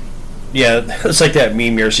like, it's like that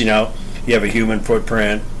meme you're seeing out. You have a human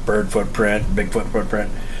footprint, bird footprint, Bigfoot footprint.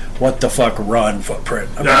 What the fuck, run footprint?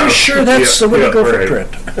 I'm pretty sure that's the Wendigo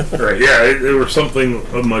footprint. Right, yeah, it was something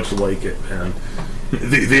much like it, man.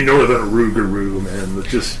 The northern Rougarou, man.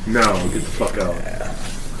 Just, no, get the fuck out. Yeah.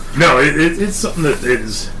 No, it's something that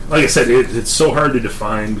is, like I said, it's so hard to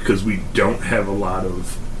define because we don't have a lot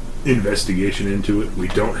of investigation into it. We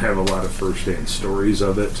don't have a lot of first-hand stories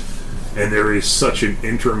of it. And there is such an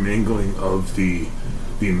intermingling of the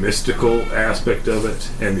mystical aspect of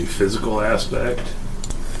it and the physical aspect.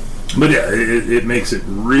 But yeah, it makes it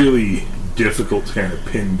really difficult to kind of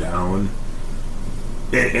pin down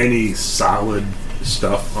any solid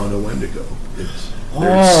stuff on a Wendigo. There's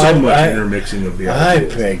so much intermixing of the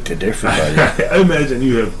ideas. I beg to differ, buddy. I imagine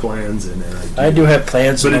you have plans, and I do have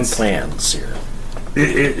plans among plans here.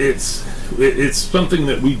 It's something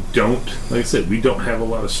that we don't, like I said, we don't have a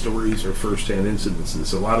lot of stories or first-hand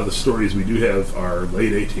incidences. A lot of the stories we do have are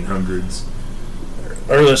late 1800s.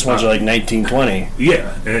 Earliest ones are like 1920.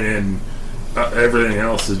 Yeah, and everything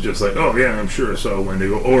else is just like, oh yeah, I'm sure I saw a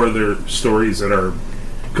Wendigo, or they're stories that are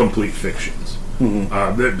complete fictions.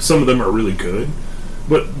 Mm-hmm. Some of them are really good,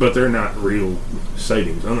 but they're not real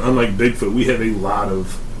sightings. Unlike Bigfoot, we have a lot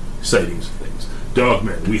of sightings of things.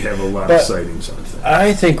 Dogmen, we have a lot of sightings on things.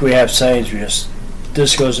 I think we have sightings.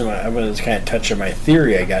 This goes to I'm going to kind of touch on my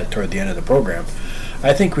theory I got toward the end of the program.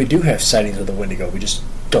 I think we do have sightings of the Wendigo. We just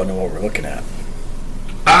don't know what we're looking at.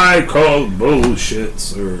 I call bullshit,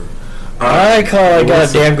 sir. I got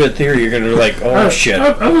a damn good theory. You're going to be like, oh, shit.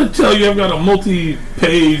 I'm going to tell you I've got a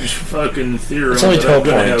multi-page fucking theory. It's only 12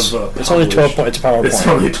 points. It's only 12 points. It's a PowerPoint. It's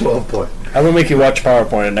only 12 points. I will make you watch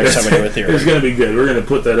PowerPoint next time I do a theory. It's going to be good. We're going to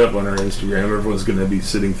put that up on our Instagram. Everyone's going to be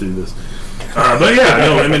sitting through this. But yeah,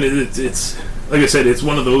 no, I mean, it's like I said, it's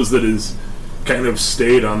one of those that is kind of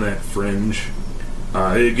stayed on that fringe.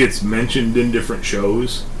 It gets mentioned in different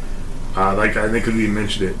shows. Like I think we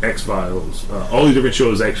mentioned it, X-Files. All these different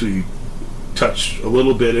shows actually touch a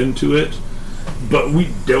little bit into it, but we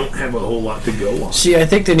don't have a whole lot to go on. See, I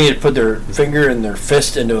think they need to put their finger and their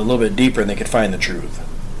fist into a little bit deeper, and they could find the truth.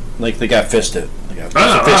 Like they got fisted.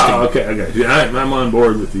 Okay, okay. Yeah, I'm on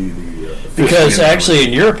board with the because actually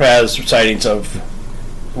in Europe has sightings of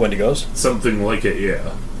Wendigos. Something like it,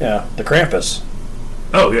 yeah. Yeah, the Krampus.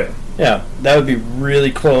 Oh yeah. Yeah, that would be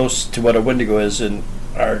really close to what a Wendigo is in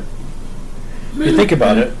our. If you think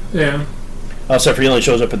about it. Yeah. Except for he only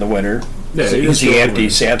shows up in the winter. Yeah, so he's the empty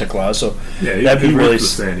Santa Claus. So yeah, that'd be really. The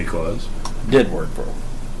Santa Claus Did work for him.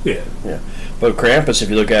 Yeah. Yeah. But Krampus, if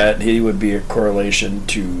you look at it, he would be a correlation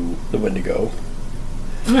to the Wendigo.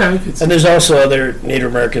 Yeah, and there's also other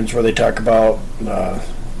Native Americans where they talk about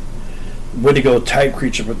Wendigo type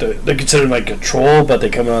creature, but they're considered like a troll, but they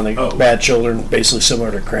come on like bad children, basically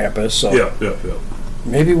similar to Krampus. So yeah.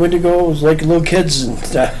 Maybe Wendigos like little kids and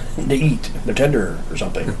to eat. They're tender or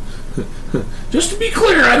something. Just to be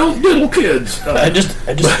clear, I don't diddle kids. I just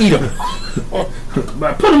eat them.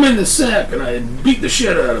 I put them in the sack and I beat the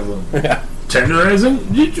shit out of them. Yeah.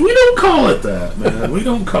 Tenderizing? We don't call it that, man. We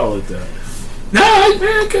don't call it that. No,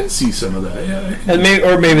 I can see some of that. Yeah, And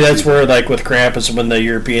maybe that's where, like with Krampus, when the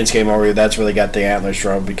Europeans came over, that's where they got the antlers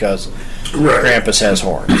from, because Krampus has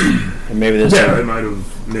horns. And maybe that's they might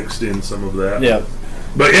have mixed in some of that. Yeah.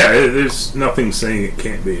 But yeah, there's nothing saying it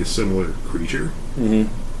can't be a similar creature.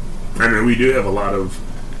 Mm-hmm. I mean, we do have a lot of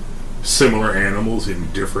similar animals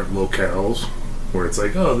in different locales, where it's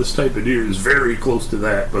like, oh, this type of deer is very close to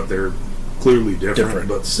that, but they're clearly different.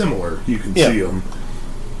 But similar. You can see them,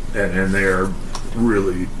 and they are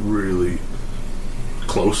really, really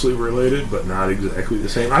closely related, but not exactly the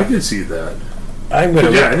same. I can see that. I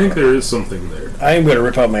think there is something there. I am going to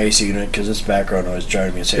rip out my AC unit because this background noise is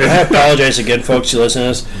driving me insane. I apologize again, folks, who listen to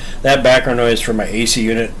this. That background noise from my AC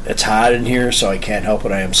unit, it's hot in here, so I can't help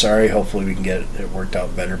it. I am sorry. Hopefully we can get it worked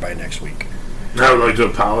out better by next week. I would like to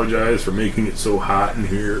apologize for making it so hot in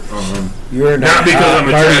here. You are not because hot. I'm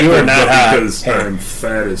attractive, you are not but hot. because I'm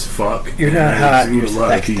fat as fuck. You're not hot. You're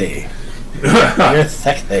sexy. You're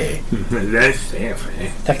sexy. That's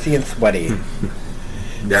sexy. Sexy and sweaty.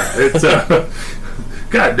 Yeah, it's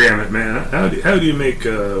God damn it, man! How do you make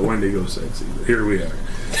Wendigo sexy? But here we are.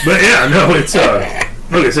 But yeah, no, it's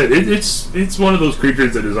like I said, it's one of those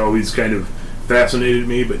creatures that has always kind of fascinated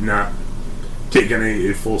me, but not taken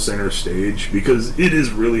a full center stage, because it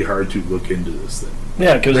is really hard to look into this thing.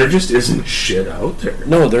 Yeah, because there just isn't shit out there.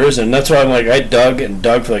 No, there isn't. That's why I'm like, I dug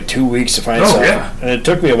for like 2 weeks to find something. Yeah. And it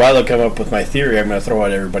took me a while to come up with my theory I'm going to throw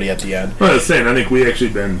at everybody at the end. Well, I was saying, I think we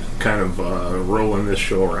actually been kind of rolling this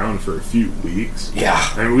show around for a few weeks.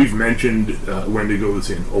 Yeah. And we've mentioned Wendigos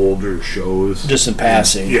in older shows. Just in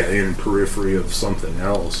passing. In periphery of something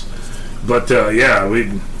else. But,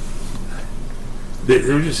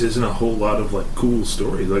 there just isn't a whole lot of like cool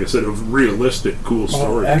stories. Like I said, of realistic cool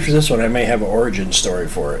stories. After this one, I may have an origin story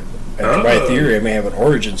for it. After my theory, I may have an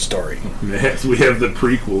origin story. Yes, we have the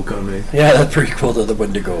prequel coming. Yeah, the prequel to the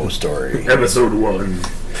Wendigo story. Episode 1.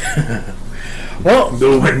 Well,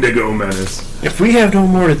 the Wendigo Menace. If we have no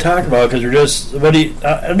more to talk about, because we're just,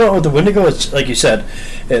 I don't know, the Wendigo, it's like you said,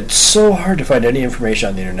 it's so hard to find any information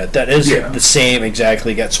on the internet. That is the same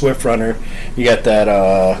exactly. You got Swift Runner, you got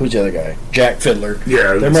that, who's the other guy? Jack Fiddler.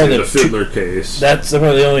 Yeah, the Fiddler case. They're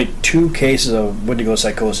the only 2 cases of Wendigo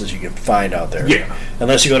psychosis you can find out there. Yeah.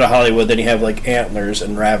 Unless you go to Hollywood, then you have like Antlers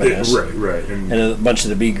and Ravenous. Right. And a bunch of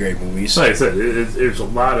the B-grade movies. Like I said, there's a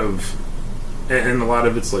lot of, and a lot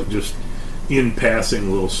of it's like just in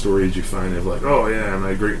passing little stories you find of like, oh yeah,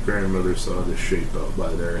 my great grandmother saw this shape out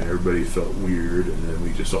by there, and everybody felt weird, and then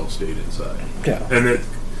we just all stayed inside. Yeah, and that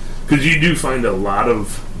because you do find a lot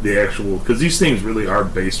of the actual, because these things really are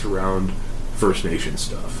based around First Nation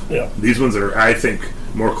stuff. Yeah, these ones are, I think,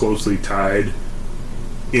 more closely tied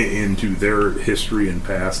into their history and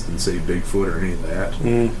past than say Bigfoot or any of that.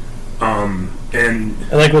 Mm. And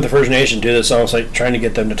like with the First Nation too, it's almost like trying to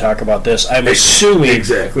get them to talk about this. I'm assuming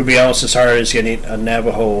would be almost as hard as getting a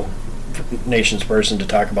Navajo Nation's person to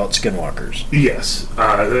talk about skinwalkers. Yes,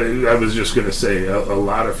 I was just going to say a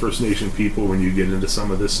lot of First Nation people, when you get into some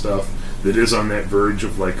of this stuff that is on that verge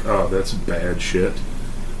of like, oh, that's bad shit,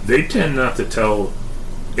 they tend not to tell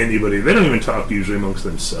anybody. They don't even talk usually amongst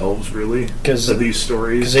themselves, really, because of these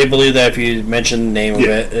stories. Because they believe that if you mention the name of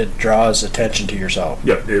it, it draws attention to yourself.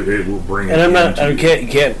 Yep, it will bring. And you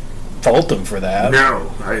can't fault them for that.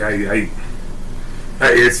 No,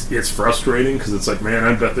 it's frustrating, because it's like, man,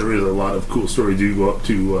 I bet there is a lot of cool stories. You go up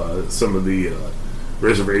to some of the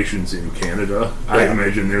reservations in Canada. Yeah. I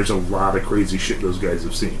imagine there's a lot of crazy shit those guys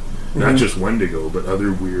have seen. Not just Wendigo, but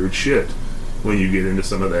other weird shit. When you get into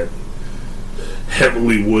some of that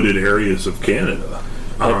heavily wooded areas of Canada,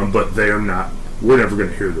 but they're not. We're never going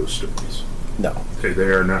to hear those stories. No, they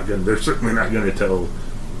are not going. They're certainly not going to tell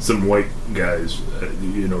some white guys,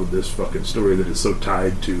 this fucking story that is so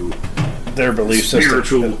tied to their belief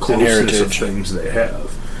spiritual system, closeness of things they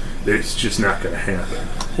have. It's just not going to happen.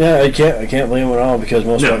 Yeah, I can't blame them at all, because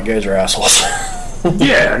most white guys are assholes.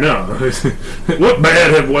 Yeah, no. What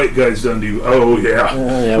bad have white guys done to you? Oh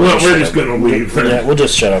yeah. We're just gonna leave. Yeah, we'll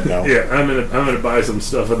just shut up now. Yeah, I'm gonna buy some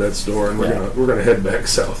stuff at that store, and we're gonna head back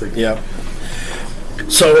south again. Yeah.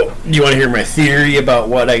 So, do you want to hear my theory about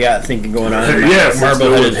what I got thinking going on? Yes.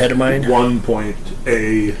 Marble-headed head of mine. 1 point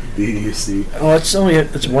A, B, C. Oh, it's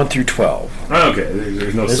 1 through 12. Okay,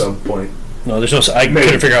 there's no sub point. No, there's no. I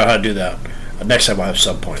couldn't figure out how to do that. Next time I'll have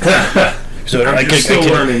sub points. So I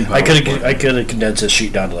could have condensed this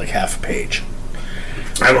sheet down to like half a page.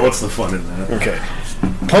 I know, what's the fun in that? Okay.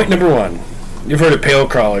 Point number 1. You've heard of pale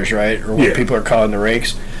crawlers, right? Or what people are calling the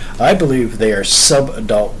rakes. I believe they are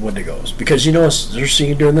sub-adult wendigos, because they're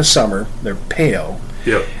seen during the summer. They're pale.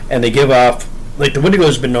 Yep. And they give off, like, the wendigo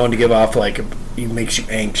has been known to give off, like, it makes you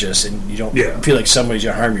anxious and you don't feel like somebody's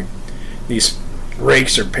going to harm you. these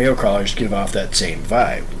rakes or pale crawlers give off that same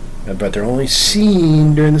vibe, but they're only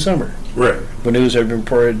seen during the summer. Right. Wendigos have been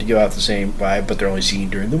reported to give off the same vibe, but they're only seen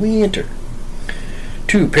during the winter.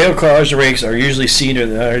 2, pale crawlers and rakes are usually seen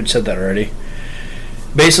during I already said that already.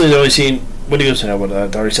 Basically, they're only seen Wendigos. I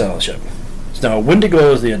already said all that shit. Now,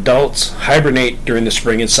 Wendigos, the adults hibernate during the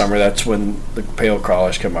spring and summer. That's when the pale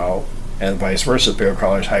crawlers come out, and vice versa. Pale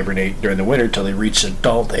crawlers hibernate during the winter until they reach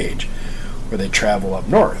adult age, where they travel up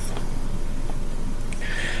north.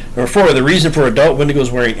 Number 4, the reason for adult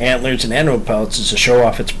Wendigos wearing antlers and animal pelts is to show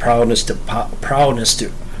off its prowess to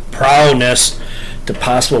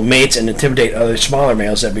possible mates and intimidate other smaller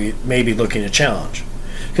males that may be looking to challenge.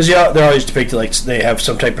 Because they're always depicted like they have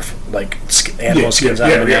some type of like animal skins on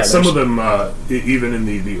them. Yeah, some of them, even in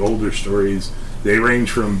the older stories, they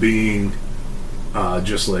range from being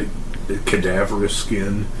just like cadaverous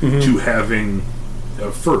skin to having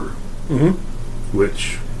fur,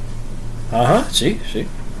 which. See,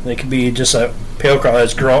 they could be just a pale crawler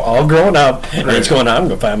that's all grown up, and it's going, I'm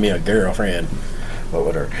going to find me a girlfriend, or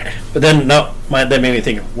whatever. But then that made me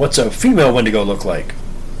think, what's a female Wendigo look like?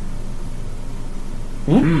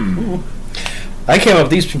 I came up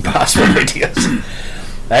with these possible ideas.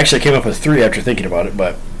 I actually came up with 3 after thinking about it,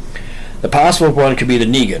 but the possible one could be the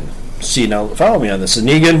Negan. See, now follow me on this. The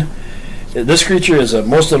Negan, this creature is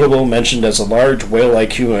most notable, mentioned as a large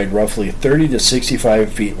whale-like humanoid, roughly 30 to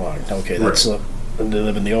 65 feet long. Okay, that's they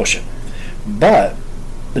live in the ocean. But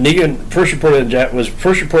the Negan was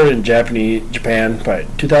first reported in Japan by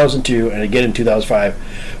 2002, and again in 2005,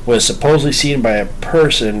 was supposedly seen by a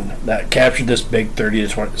person that captured this big 30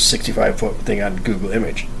 to 65 foot thing on Google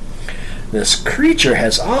Image. This creature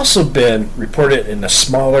has also been reported in a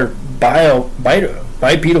smaller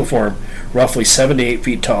bipedal form, roughly 7 to 8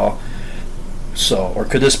 feet tall. So, or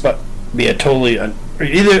could this be a totally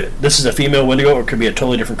either this is a female Wendigo, or it could be a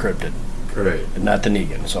totally different cryptid, right? And not the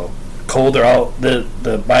Negan. So cold. They're all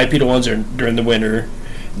the bipedal ones are during the winter.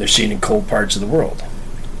 And they're seen in cold parts of the world.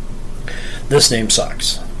 This name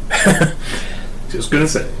sucks. Just gonna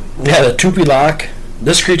say. Yeah, the Tupilok.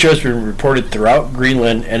 This creature has been reported throughout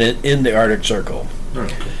Greenland and in the Arctic Circle.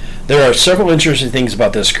 Okay. There are several interesting things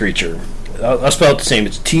about this creature. I'll spell it the same.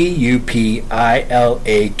 It's Tupilaq. I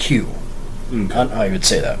don't know how you would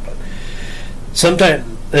say that, but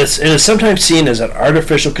it is sometimes seen as an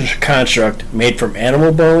artificial construct made from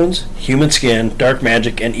animal bones, human skin, dark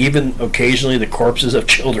magic, and even occasionally the corpses of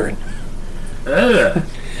children.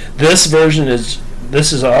 This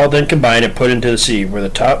is all then combined and put into the sea, where the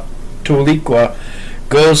top Tupilaq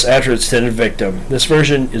goes after its intended victim. This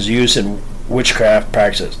version is used in witchcraft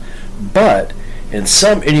practices, but in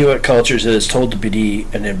some Inuit cultures it is told to be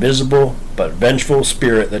an invisible but vengeful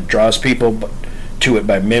spirit that draws people to it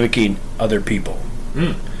by mimicking other people.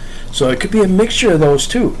 So it could be a mixture of those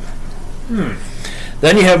two.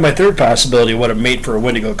 Then you have my third possibility of what a mate for a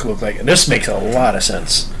Wendigo could look like, and this makes a lot of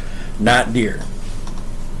sense. Not deer.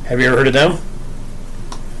 Have you ever heard of them?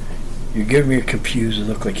 You're giving me confused and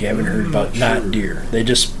look like you haven't heard about not deer.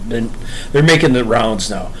 They're making the rounds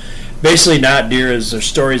now. Basically, not deer is there's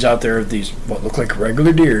stories out there of these what look like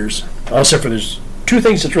regular deers. Except for there's 2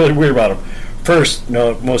 things that's really weird about them. First,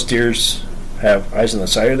 most deers have eyes on the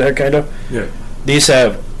side of their head, kind of. Yeah. These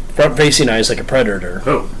have front-facing eyes like a predator.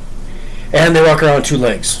 Oh. And they walk around on 2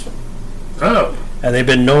 legs. Oh. And they've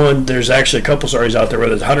been known. There's actually a couple stories out there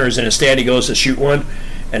where the hunter is in a stand. He goes to shoot one,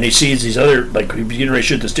 and he sees these other, like, he's getting ready to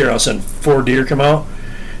shoot this deer, all of a sudden 4 deer come out,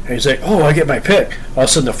 and he's like, oh, I get my pick. All of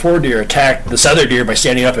a sudden the 4 deer attack this other deer by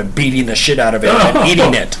standing up and beating the shit out of it and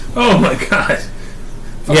eating it. Oh my god.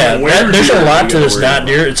 Yeah, there's a lot to this not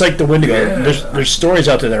deer. It's like the Wendigo. Yeah. There's stories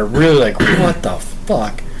out there that are really like, what the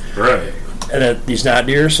fuck? Right. And these not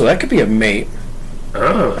deer, so that could be a mate.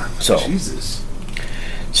 Oh, so Jesus.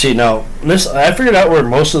 See, now I figured out where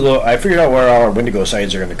where all our Wendigo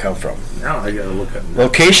sightings are going to come from. Now I got to look at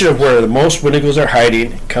location of where the most Wendigos are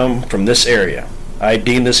hiding come from this area. I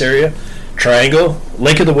deem this area Triangle,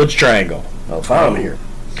 Lake of the Woods Triangle. Now follow me here.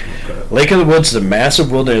 Okay. Lake of the Woods is a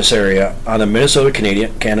massive wilderness area on the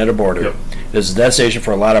Minnesota-Canada border. Yep. It is a destination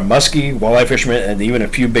for a lot of muskie, walleye fishermen, and even a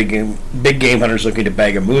few big game hunters looking to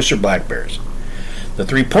bag a moose or black bears. The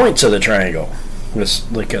 3 points of the triangle, this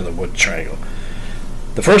Lake of the Woods Triangle.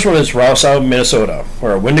 The first one is Rouseau, Minnesota,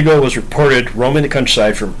 where a Wendigo was reported roaming the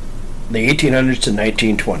countryside from the 1800s to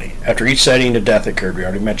 1920. After each sighting, a death occurred. We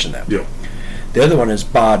already mentioned that. Yep. The other one is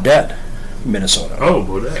Baudette, Minnesota. Oh,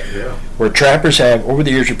 Baudette, yeah. Where trappers have, over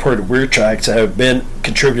the years, reported weird tracks that have been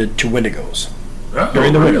contributed to Wendigos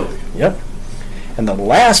during the winter. Yep. And the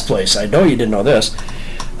last place, I know you didn't know this,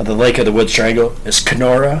 of the Lake of the Woods Triangle is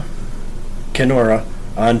Kenora,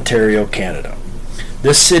 Ontario, Canada.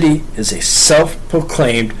 This city is a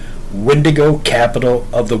self-proclaimed Wendigo capital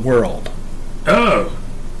of the world. Oh.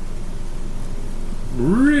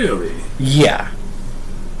 Really? Yeah.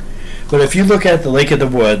 But if you look at the Lake of the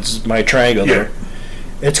Woods, my triangle there,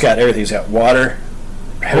 it's got everything. It's got water,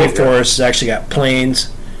 heavy forests. It's actually got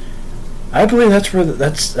plains. I believe that's where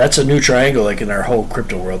that's a new triangle, like in our whole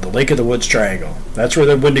crypto world, the Lake of the Woods Triangle. That's where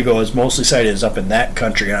the Wendigo is mostly sighted, is up in that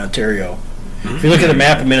country, Ontario. Mm-hmm. If you look at the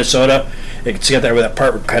map of Minnesota, it's got that where that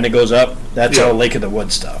part kind of goes up. That's all Lake of the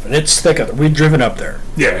Woods stuff, and it's thick. We've driven up there.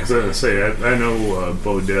 Yeah, because I was gonna say I know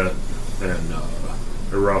Baudette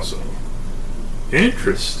and Rosso.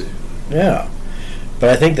 Interesting. Yeah, but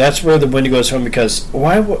I think that's where the Wendigo is from, because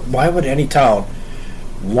why would any town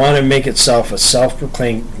want to make itself a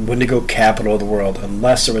self-proclaimed Wendigo capital of the world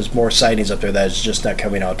unless there was more sightings up there that is just not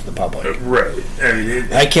coming out to the public? Right. I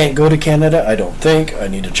mean, I can't go to Canada. I don't think. I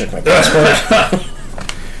need to check my passport.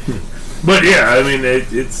 But yeah, I mean,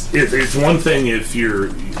 it's one thing if you're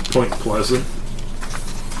Point Pleasant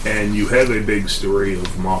and you have a big story of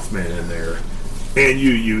Mothman in there, and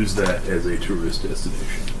you use that as a tourist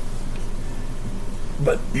destination.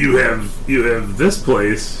 But you have this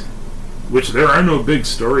place, which there are no big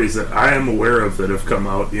stories that I am aware of that have come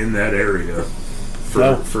out in that area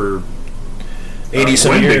for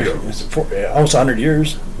 80-some years, almost 100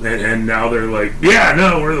 years. And now they're like, yeah,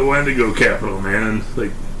 no, we're the Wendigo capital, man.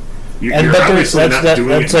 Like, you're obviously not doing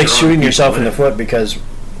that's like shooting yourself in the foot, because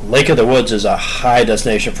Lake of the Woods is a high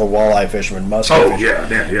destination for walleye fishermen, musky fishermen. Yeah.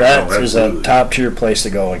 That is a top tier place to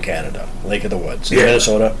go in Canada. Lake of the Woods in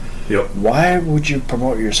Minnesota. Yep. Why would you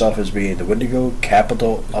promote yourself as being the Wendigo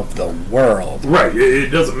capital of the world? Right.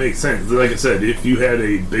 It doesn't make sense. Like I said, if you had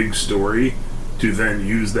a big story to then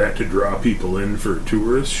use that to draw people in for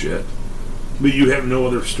tourist shit, but you have no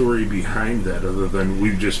other story behind that other than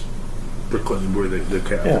we've just proclaimed we're the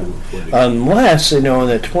capital of Wendigo. Unless, in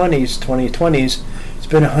the 2020s, it's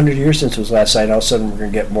been 100 years since it was last sighted. All of a sudden, we're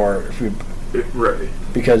going to get more. Right.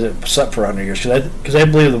 Because it slept for 100 years. Because I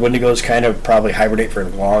believe the Wendigos kind of probably hibernate for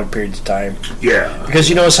long periods of time. Yeah. Because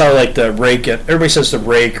you notice how, like, the rake, everybody says the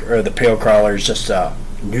rake or the pale crawler is just a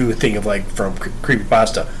new thing of, like, from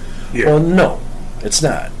creepypasta. Yeah. Well, no, it's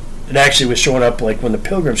not. It actually was showing up, like, when the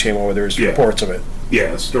Pilgrims came over, there was reports of it.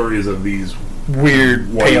 Yeah, stories of these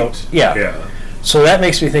weird pale. Yeah. So that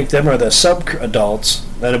makes me think them are the sub-adults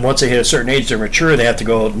that once they hit a certain age, they're mature, they have to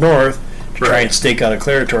go north to try and stake out a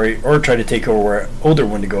territory or try to take over where older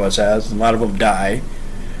Wendigos has. A lot of them die.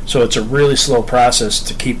 So it's a really slow process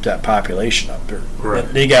to keep that population up there. Right.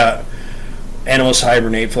 They got animals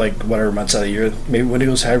hibernate for like whatever months out of the year. Maybe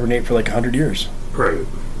Wendigos hibernate for like 100 years. Right.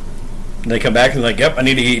 And they come back and they're like, yep, I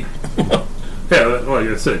need to eat. Yeah, like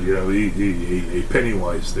I said, a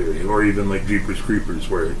Pennywise theory, or even like Jeepers Creepers,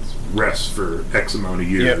 where it's rests for X amount of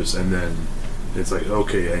years, and then it's like,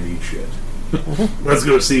 okay, I need shit. Let's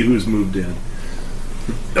go see who's moved in.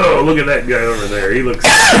 Oh, look at that guy over there. He looks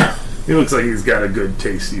like he's got a good,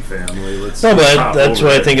 tasty family. That's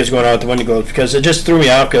what I think is going on with the Wendigos, because it just threw me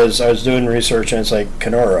off because I was doing research and it's like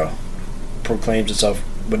Kenora proclaims itself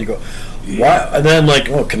Wendigo. Yeah. Why? And then I'm like,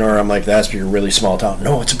 oh, Kenora. I'm like, that's a really small town.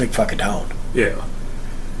 No, it's a big fucking town. Yeah.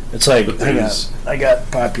 It's like, I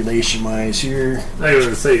got population-wise here. I was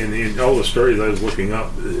going to say, in all the stories I was looking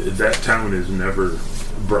up, that town is never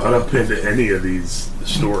brought up into any of these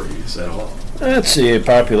stories at all. Let's see,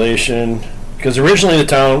 population. Because originally the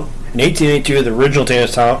town, in 1882, the original name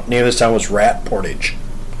of this town was Rat Portage.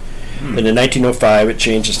 Then in 1905, it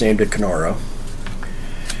changed its name to Kenora.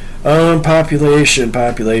 Population,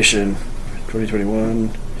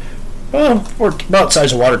 2021. Well, we're about the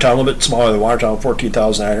size of Watertown, a little bit smaller than Watertown,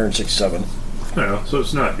 14,967. Yeah, so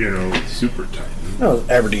it's not, super tiny. No,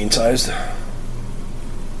 Aberdeen sized.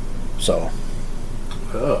 So.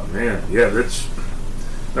 Oh, man. Yeah, that's...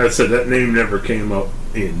 I said that name never came up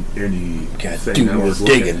in any thing I was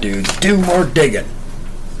looking at. Do more digging, dude. Do more digging.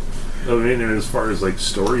 I mean, as far as, like,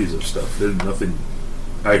 stories of stuff, there's nothing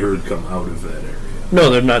I heard come out of that area. No,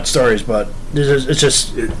 they're not stories, but it's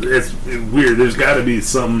just... It's weird. There's got to be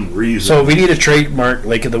some reason. So we need a trademark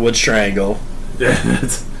Lake of the Woods Triangle. Yeah,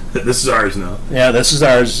 this is ours now. Yeah, this is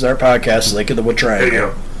ours. This is our podcast, Lake of the Woods Triangle. There you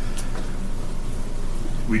go.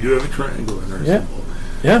 We do have a triangle in our symbol.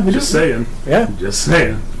 Yeah, we just saying. Yeah. Just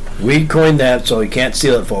saying. We coined that, so you can't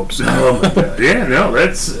steal it, folks. Oh, my God. Yeah, no,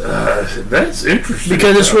 that's interesting.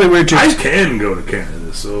 Because it's really weird, too. I can go to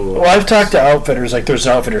Canada, so... Well, I've talked to outfitters, like there's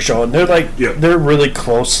an outfitter show, and they're like, they're really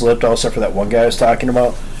close-lipped, all except for that one guy I was talking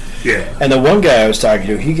about. Yeah. And the one guy I was talking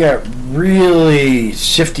to, he got really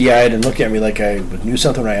shifty-eyed and looked at me like I knew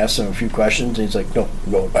something when I asked him a few questions, and he's like, no,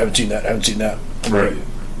 I haven't seen that. Right.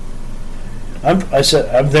 I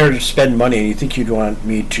said I'm there to spend money, and you think you'd want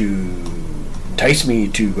me to entice me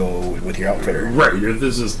to go with your outfitter? Right. If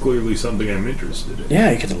this is clearly something I'm interested in.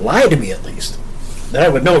 Yeah, you could lie to me at least. Then I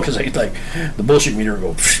would know, because I'd like the bullshit meter would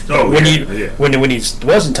go. Oh, when yeah, when he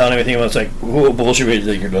wasn't telling anything, it was like, "Whoa, bullshit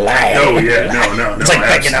meter, you're lying." Oh yeah, no, It's like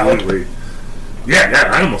begging out. absolutely. Yeah,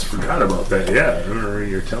 I almost forgot about that. Yeah, I remember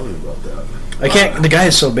you were telling me about that. I can't. The guy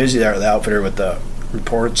is so busy there, the outfitter, with the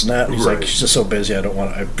reports and that. He's Right. like, he's just so busy. I don't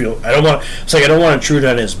want. It's like I don't want to intrude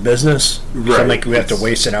on his business. So Right. I'm like, we have to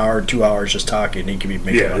waste an hour, 2 hours just talking. He can be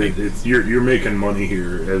making Yeah, money. you're making money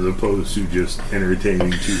here as opposed to just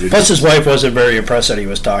entertaining two Plus, his wife wasn't very impressed that he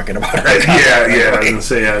was talking about it. yeah, I was gonna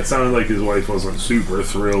say it sounded like his wife wasn't super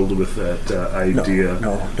thrilled with that idea.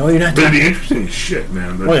 No, you're not. But it'd be interesting as shit,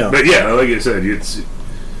 man. But yeah, like I said,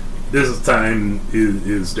 this time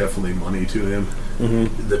is definitely money to him.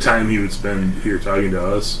 Mm-hmm. The time he would spend here talking to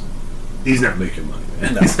us, he's not making money,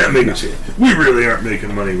 man. No, He's not making no. shit. We really aren't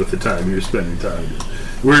making money with the time you're spending time.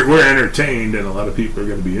 We're entertained, and a lot of people are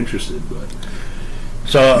going to be interested. But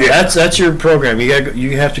So yeah. that's your program.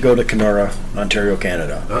 You have to go to Kenora, Ontario,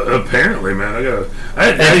 Canada. Apparently, man,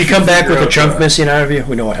 And if you come back with a chunk missing out of you,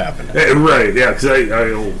 we know what happened. Right, yeah,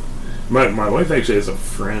 because my wife actually has a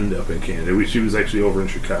friend up in Canada. She was actually over in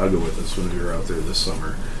Chicago with us when we were out there this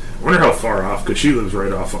summer. I wonder how far off, because she lives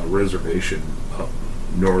right off on a reservation up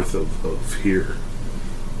north of here.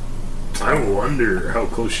 I wonder how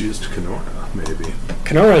close she is to Kenora, maybe.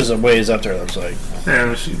 Kenora is a ways up there. Looks like.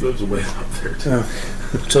 Yeah, she lives way up there, too.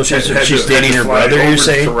 So she's Had dating to her fly brother. over You're to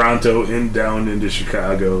saying? Toronto and down into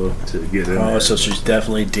Chicago to get in Oh, there. so she's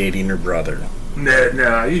definitely dating her brother.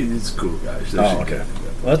 Nah, he's a cool guy. So Oh, she- okay.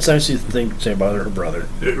 Well, that's nice to say about her brother.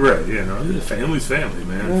 Right, family's family,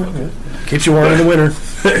 man. Fuck it. Keeps you warm in the winter.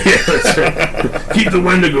 Yeah, that's right. Keep the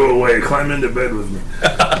Wendigo away. Climb into bed with me.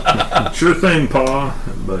 Sure thing, Pa.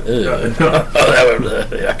 But Oh, that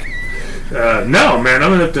would, yeah. no, man,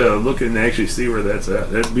 I'm gonna have to look and actually see where that's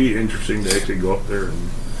at. That'd be interesting to actually go up there and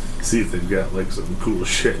see if they've got like some cool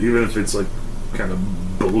shit, even if it's like kind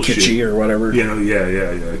of bullshit, Kitschy or whatever. yeah,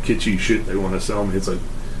 kitschy shit they want to sell me. It's like,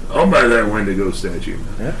 I'll buy that Wendigo statue.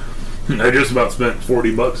 Yeah. I just about spent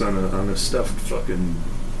 $40 on a stuffed fucking.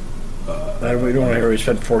 We don't want to hear we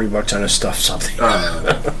spent $40 on a stuff something.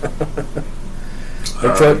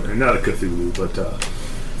 Bigfoot? Not a Cthulhu, but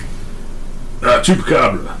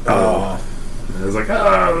Chupacabra. Oh. I was like,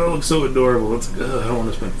 that looks so adorable. It's, I don't want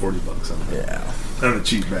to spend $40 on it. Yeah. I'm a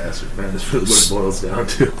cheap bastard, man. That's really what it boils down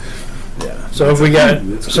to. Yeah. So if we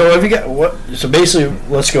got, what? So basically,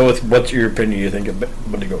 let's go with what's your opinion. You think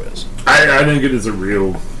Wendigo is? I think it is a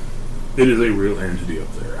real entity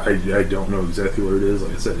up there. I don't know exactly what it is.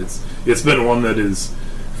 Like I said, it's been one that is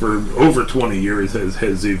for over 20 years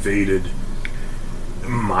has evaded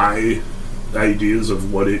my ideas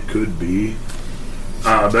of what it could be.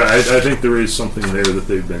 But I think there is something there that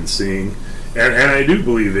they've been seeing, and I do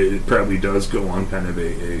believe it probably does go on kind of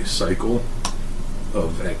a cycle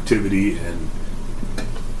of activity and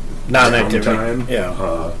Non-activity. downtime.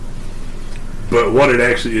 Yeah. But what it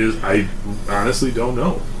actually is, I honestly don't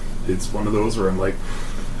know. It's one of those where I'm like,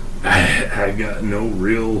 I got no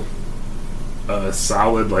real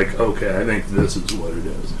solid, like, okay, I think this is what it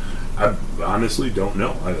is. I honestly don't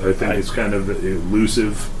know. I think it's kind of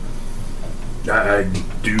elusive. I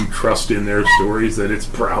do trust in their stories that it's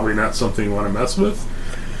probably not something you want to mess with.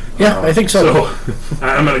 Yeah, I think so.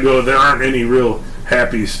 I'm going to go, there aren't any real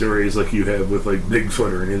happy stories like you have with like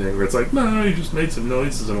Bigfoot or anything where it's like, no, you just made some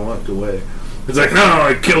noises and walked away. It's like, no,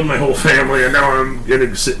 I killed my whole family and now I'm going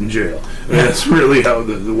to sit in jail. And that's really how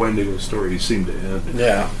the Wendigo stories seem to end.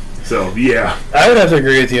 Yeah. So, yeah. I would have to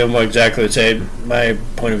agree with you. I'm exactly the same. My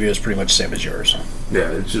point of view is pretty much the same as yours.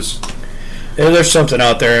 Yeah, it's just... There's something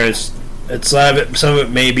out there. It's some of it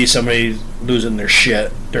may be somebody losing their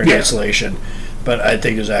shit during isolation, but I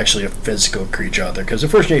think there's actually a physical creature out there, because the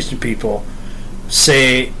First Nation people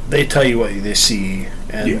say, they tell you what they see,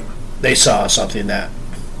 and they saw something that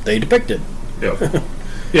they depicted. Yeah.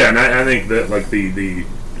 Yeah, and I think that like the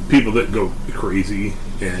people that go crazy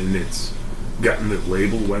and it's gotten the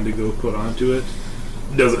label Wendigo put onto it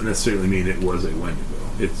doesn't necessarily mean it was a Wendigo.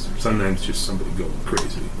 It's sometimes just somebody going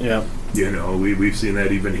crazy. Yeah. You know, we've seen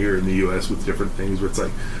that even here in the U.S. with different things where it's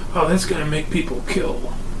like, oh, that's going to make people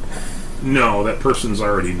kill. No, that person's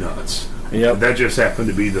already nuts. Yep. That just happened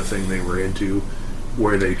to be the thing they were into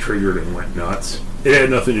where they triggered and went nuts. It had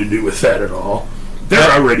nothing to do with that at all.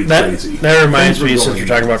 They're already crazy. That reminds Things me, were since going we're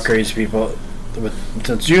talking about nuts. crazy people,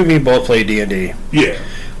 since you and me both play D&D, Yeah.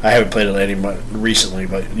 I haven't played it any recently,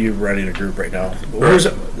 but you're running a group right now. What was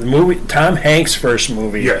it? The movie? Tom Hanks' first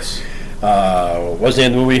movie. Yes. What's the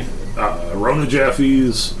name of the movie? Rona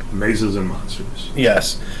Jaffe's Mazes and Monsters.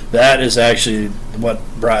 Yes, that is actually what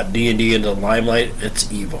brought D&D into the limelight.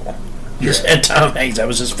 It's evil. Yeah. And Tom Hanks, that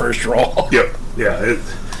was his first role. Yep. Yeah.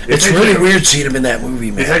 It's really weird seeing him in that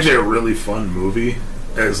movie, man. It's actually a really fun movie,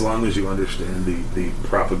 as long as you understand the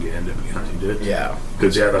propaganda behind it. Yeah.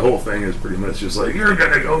 Because, the whole thing is pretty much just like, you're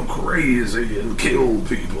going to go crazy and kill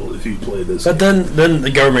people if you play this But game. then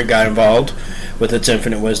the government got involved with its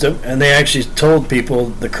infinite wisdom, and they actually told people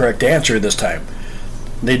the correct answer this time.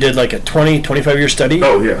 They did like a 25-year study.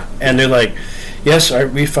 Oh, yeah. And they're like, yes,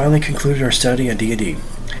 we finally concluded our study on D&D.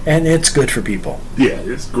 And it's good for people. Yeah,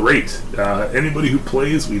 it's great. Anybody who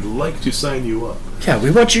plays, we'd like to sign you up. Yeah, we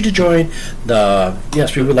want you to join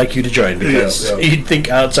Yes, we would like you to join because you think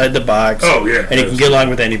outside the box. Oh, yeah. And you can get along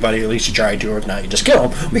with anybody. At least you try to, or if not, you just kill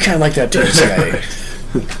them. We kind of like that too.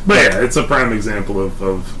 But yeah, it's a prime example of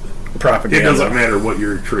propaganda. It doesn't matter what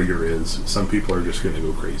your trigger is. Some people are just going to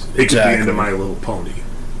go crazy. It could be into My Little Pony.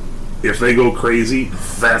 If they go crazy,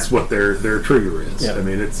 that's what their trigger is. Yeah. I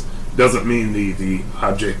mean, it doesn't mean the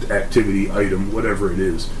object, activity, item, whatever it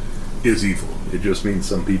is evil. It just means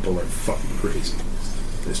some people are fucking crazy.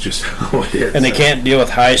 It's just how it is. And they can't deal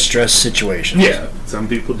with high stress situations. Yeah, some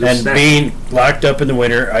people just And snap. being locked up in the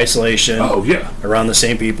winter, isolation. Oh yeah, around the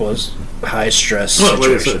same people is high stress well,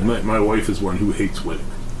 like I situation. said, my wife is one who hates winter.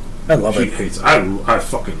 I love She it. hates. I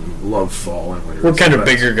fucking love fall and winter. We're It's kind the of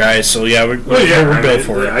best. bigger guys, so yeah, we're I built mean,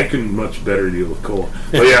 for it. I can much better deal with cold.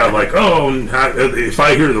 But yeah, like, if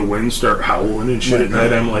I hear the wind start howling and shit at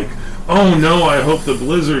night, I'm like, oh no, I hope the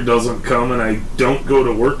blizzard doesn't come and I don't go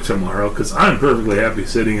to work tomorrow, because I'm perfectly happy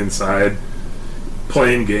sitting inside,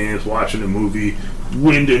 playing games, watching a movie,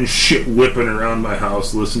 wind and shit whipping around my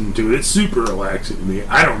house, listening to it. It's super relaxing to me.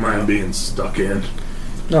 I don't mind being stuck in.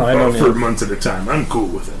 No, I don't. For months at a time. I'm cool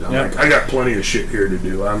with it. I'm like, I got plenty of shit here to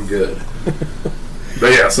do. I'm good.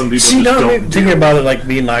 But yeah, some people See, just now don't. thinking about it, like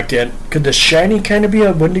being locked in, could The Shining kind of be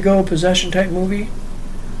a Wendigo possession type movie?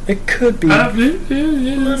 It could be A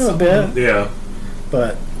little bit, Yeah.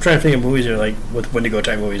 but I'm trying to think of movies that are like with Wendigo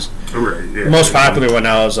type movies. Right. Yeah. The most popular one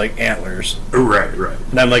now is like Antlers, Right.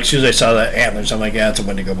 and I'm like, as soon as I saw that Antlers, I'm like, yeah, it's a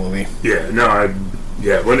Wendigo movie. Yeah. No.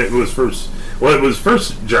 When it was first. Well, it was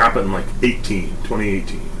first dropping like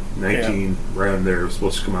 2018, 19, around there. It was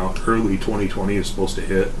supposed to come out early 2020. It was supposed to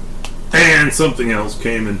hit, and something else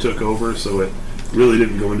came and took over, so it really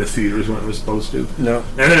didn't go into theaters when it was supposed to. No.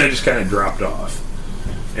 And then it just kind of dropped off.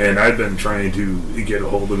 And I've been trying to get a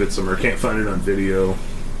hold of it somewhere. Can't find it on video.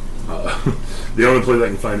 The only place I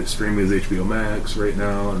can find it streaming is HBO Max right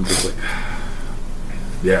now. I'm just like,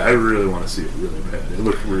 yeah, I really want to see it really bad. It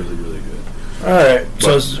looked really, really good. All right,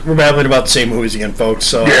 so we're babbling about the same movies again, folks.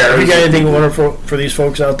 So, Yeah, have you got anything wonderful for these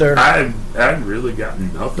folks out there? I've really got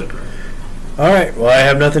nothing. All right, well, I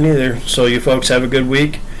have nothing either. So, you folks have a good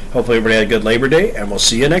week. Hopefully, everybody had a good Labor Day, and we'll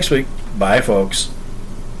see you next week. Bye, folks.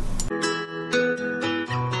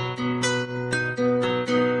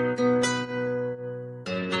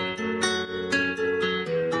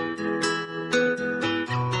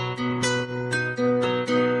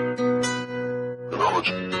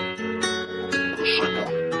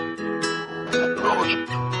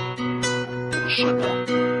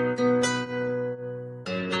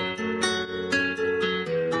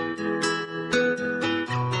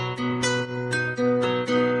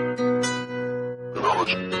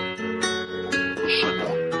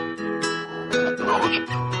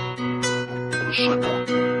 Signal.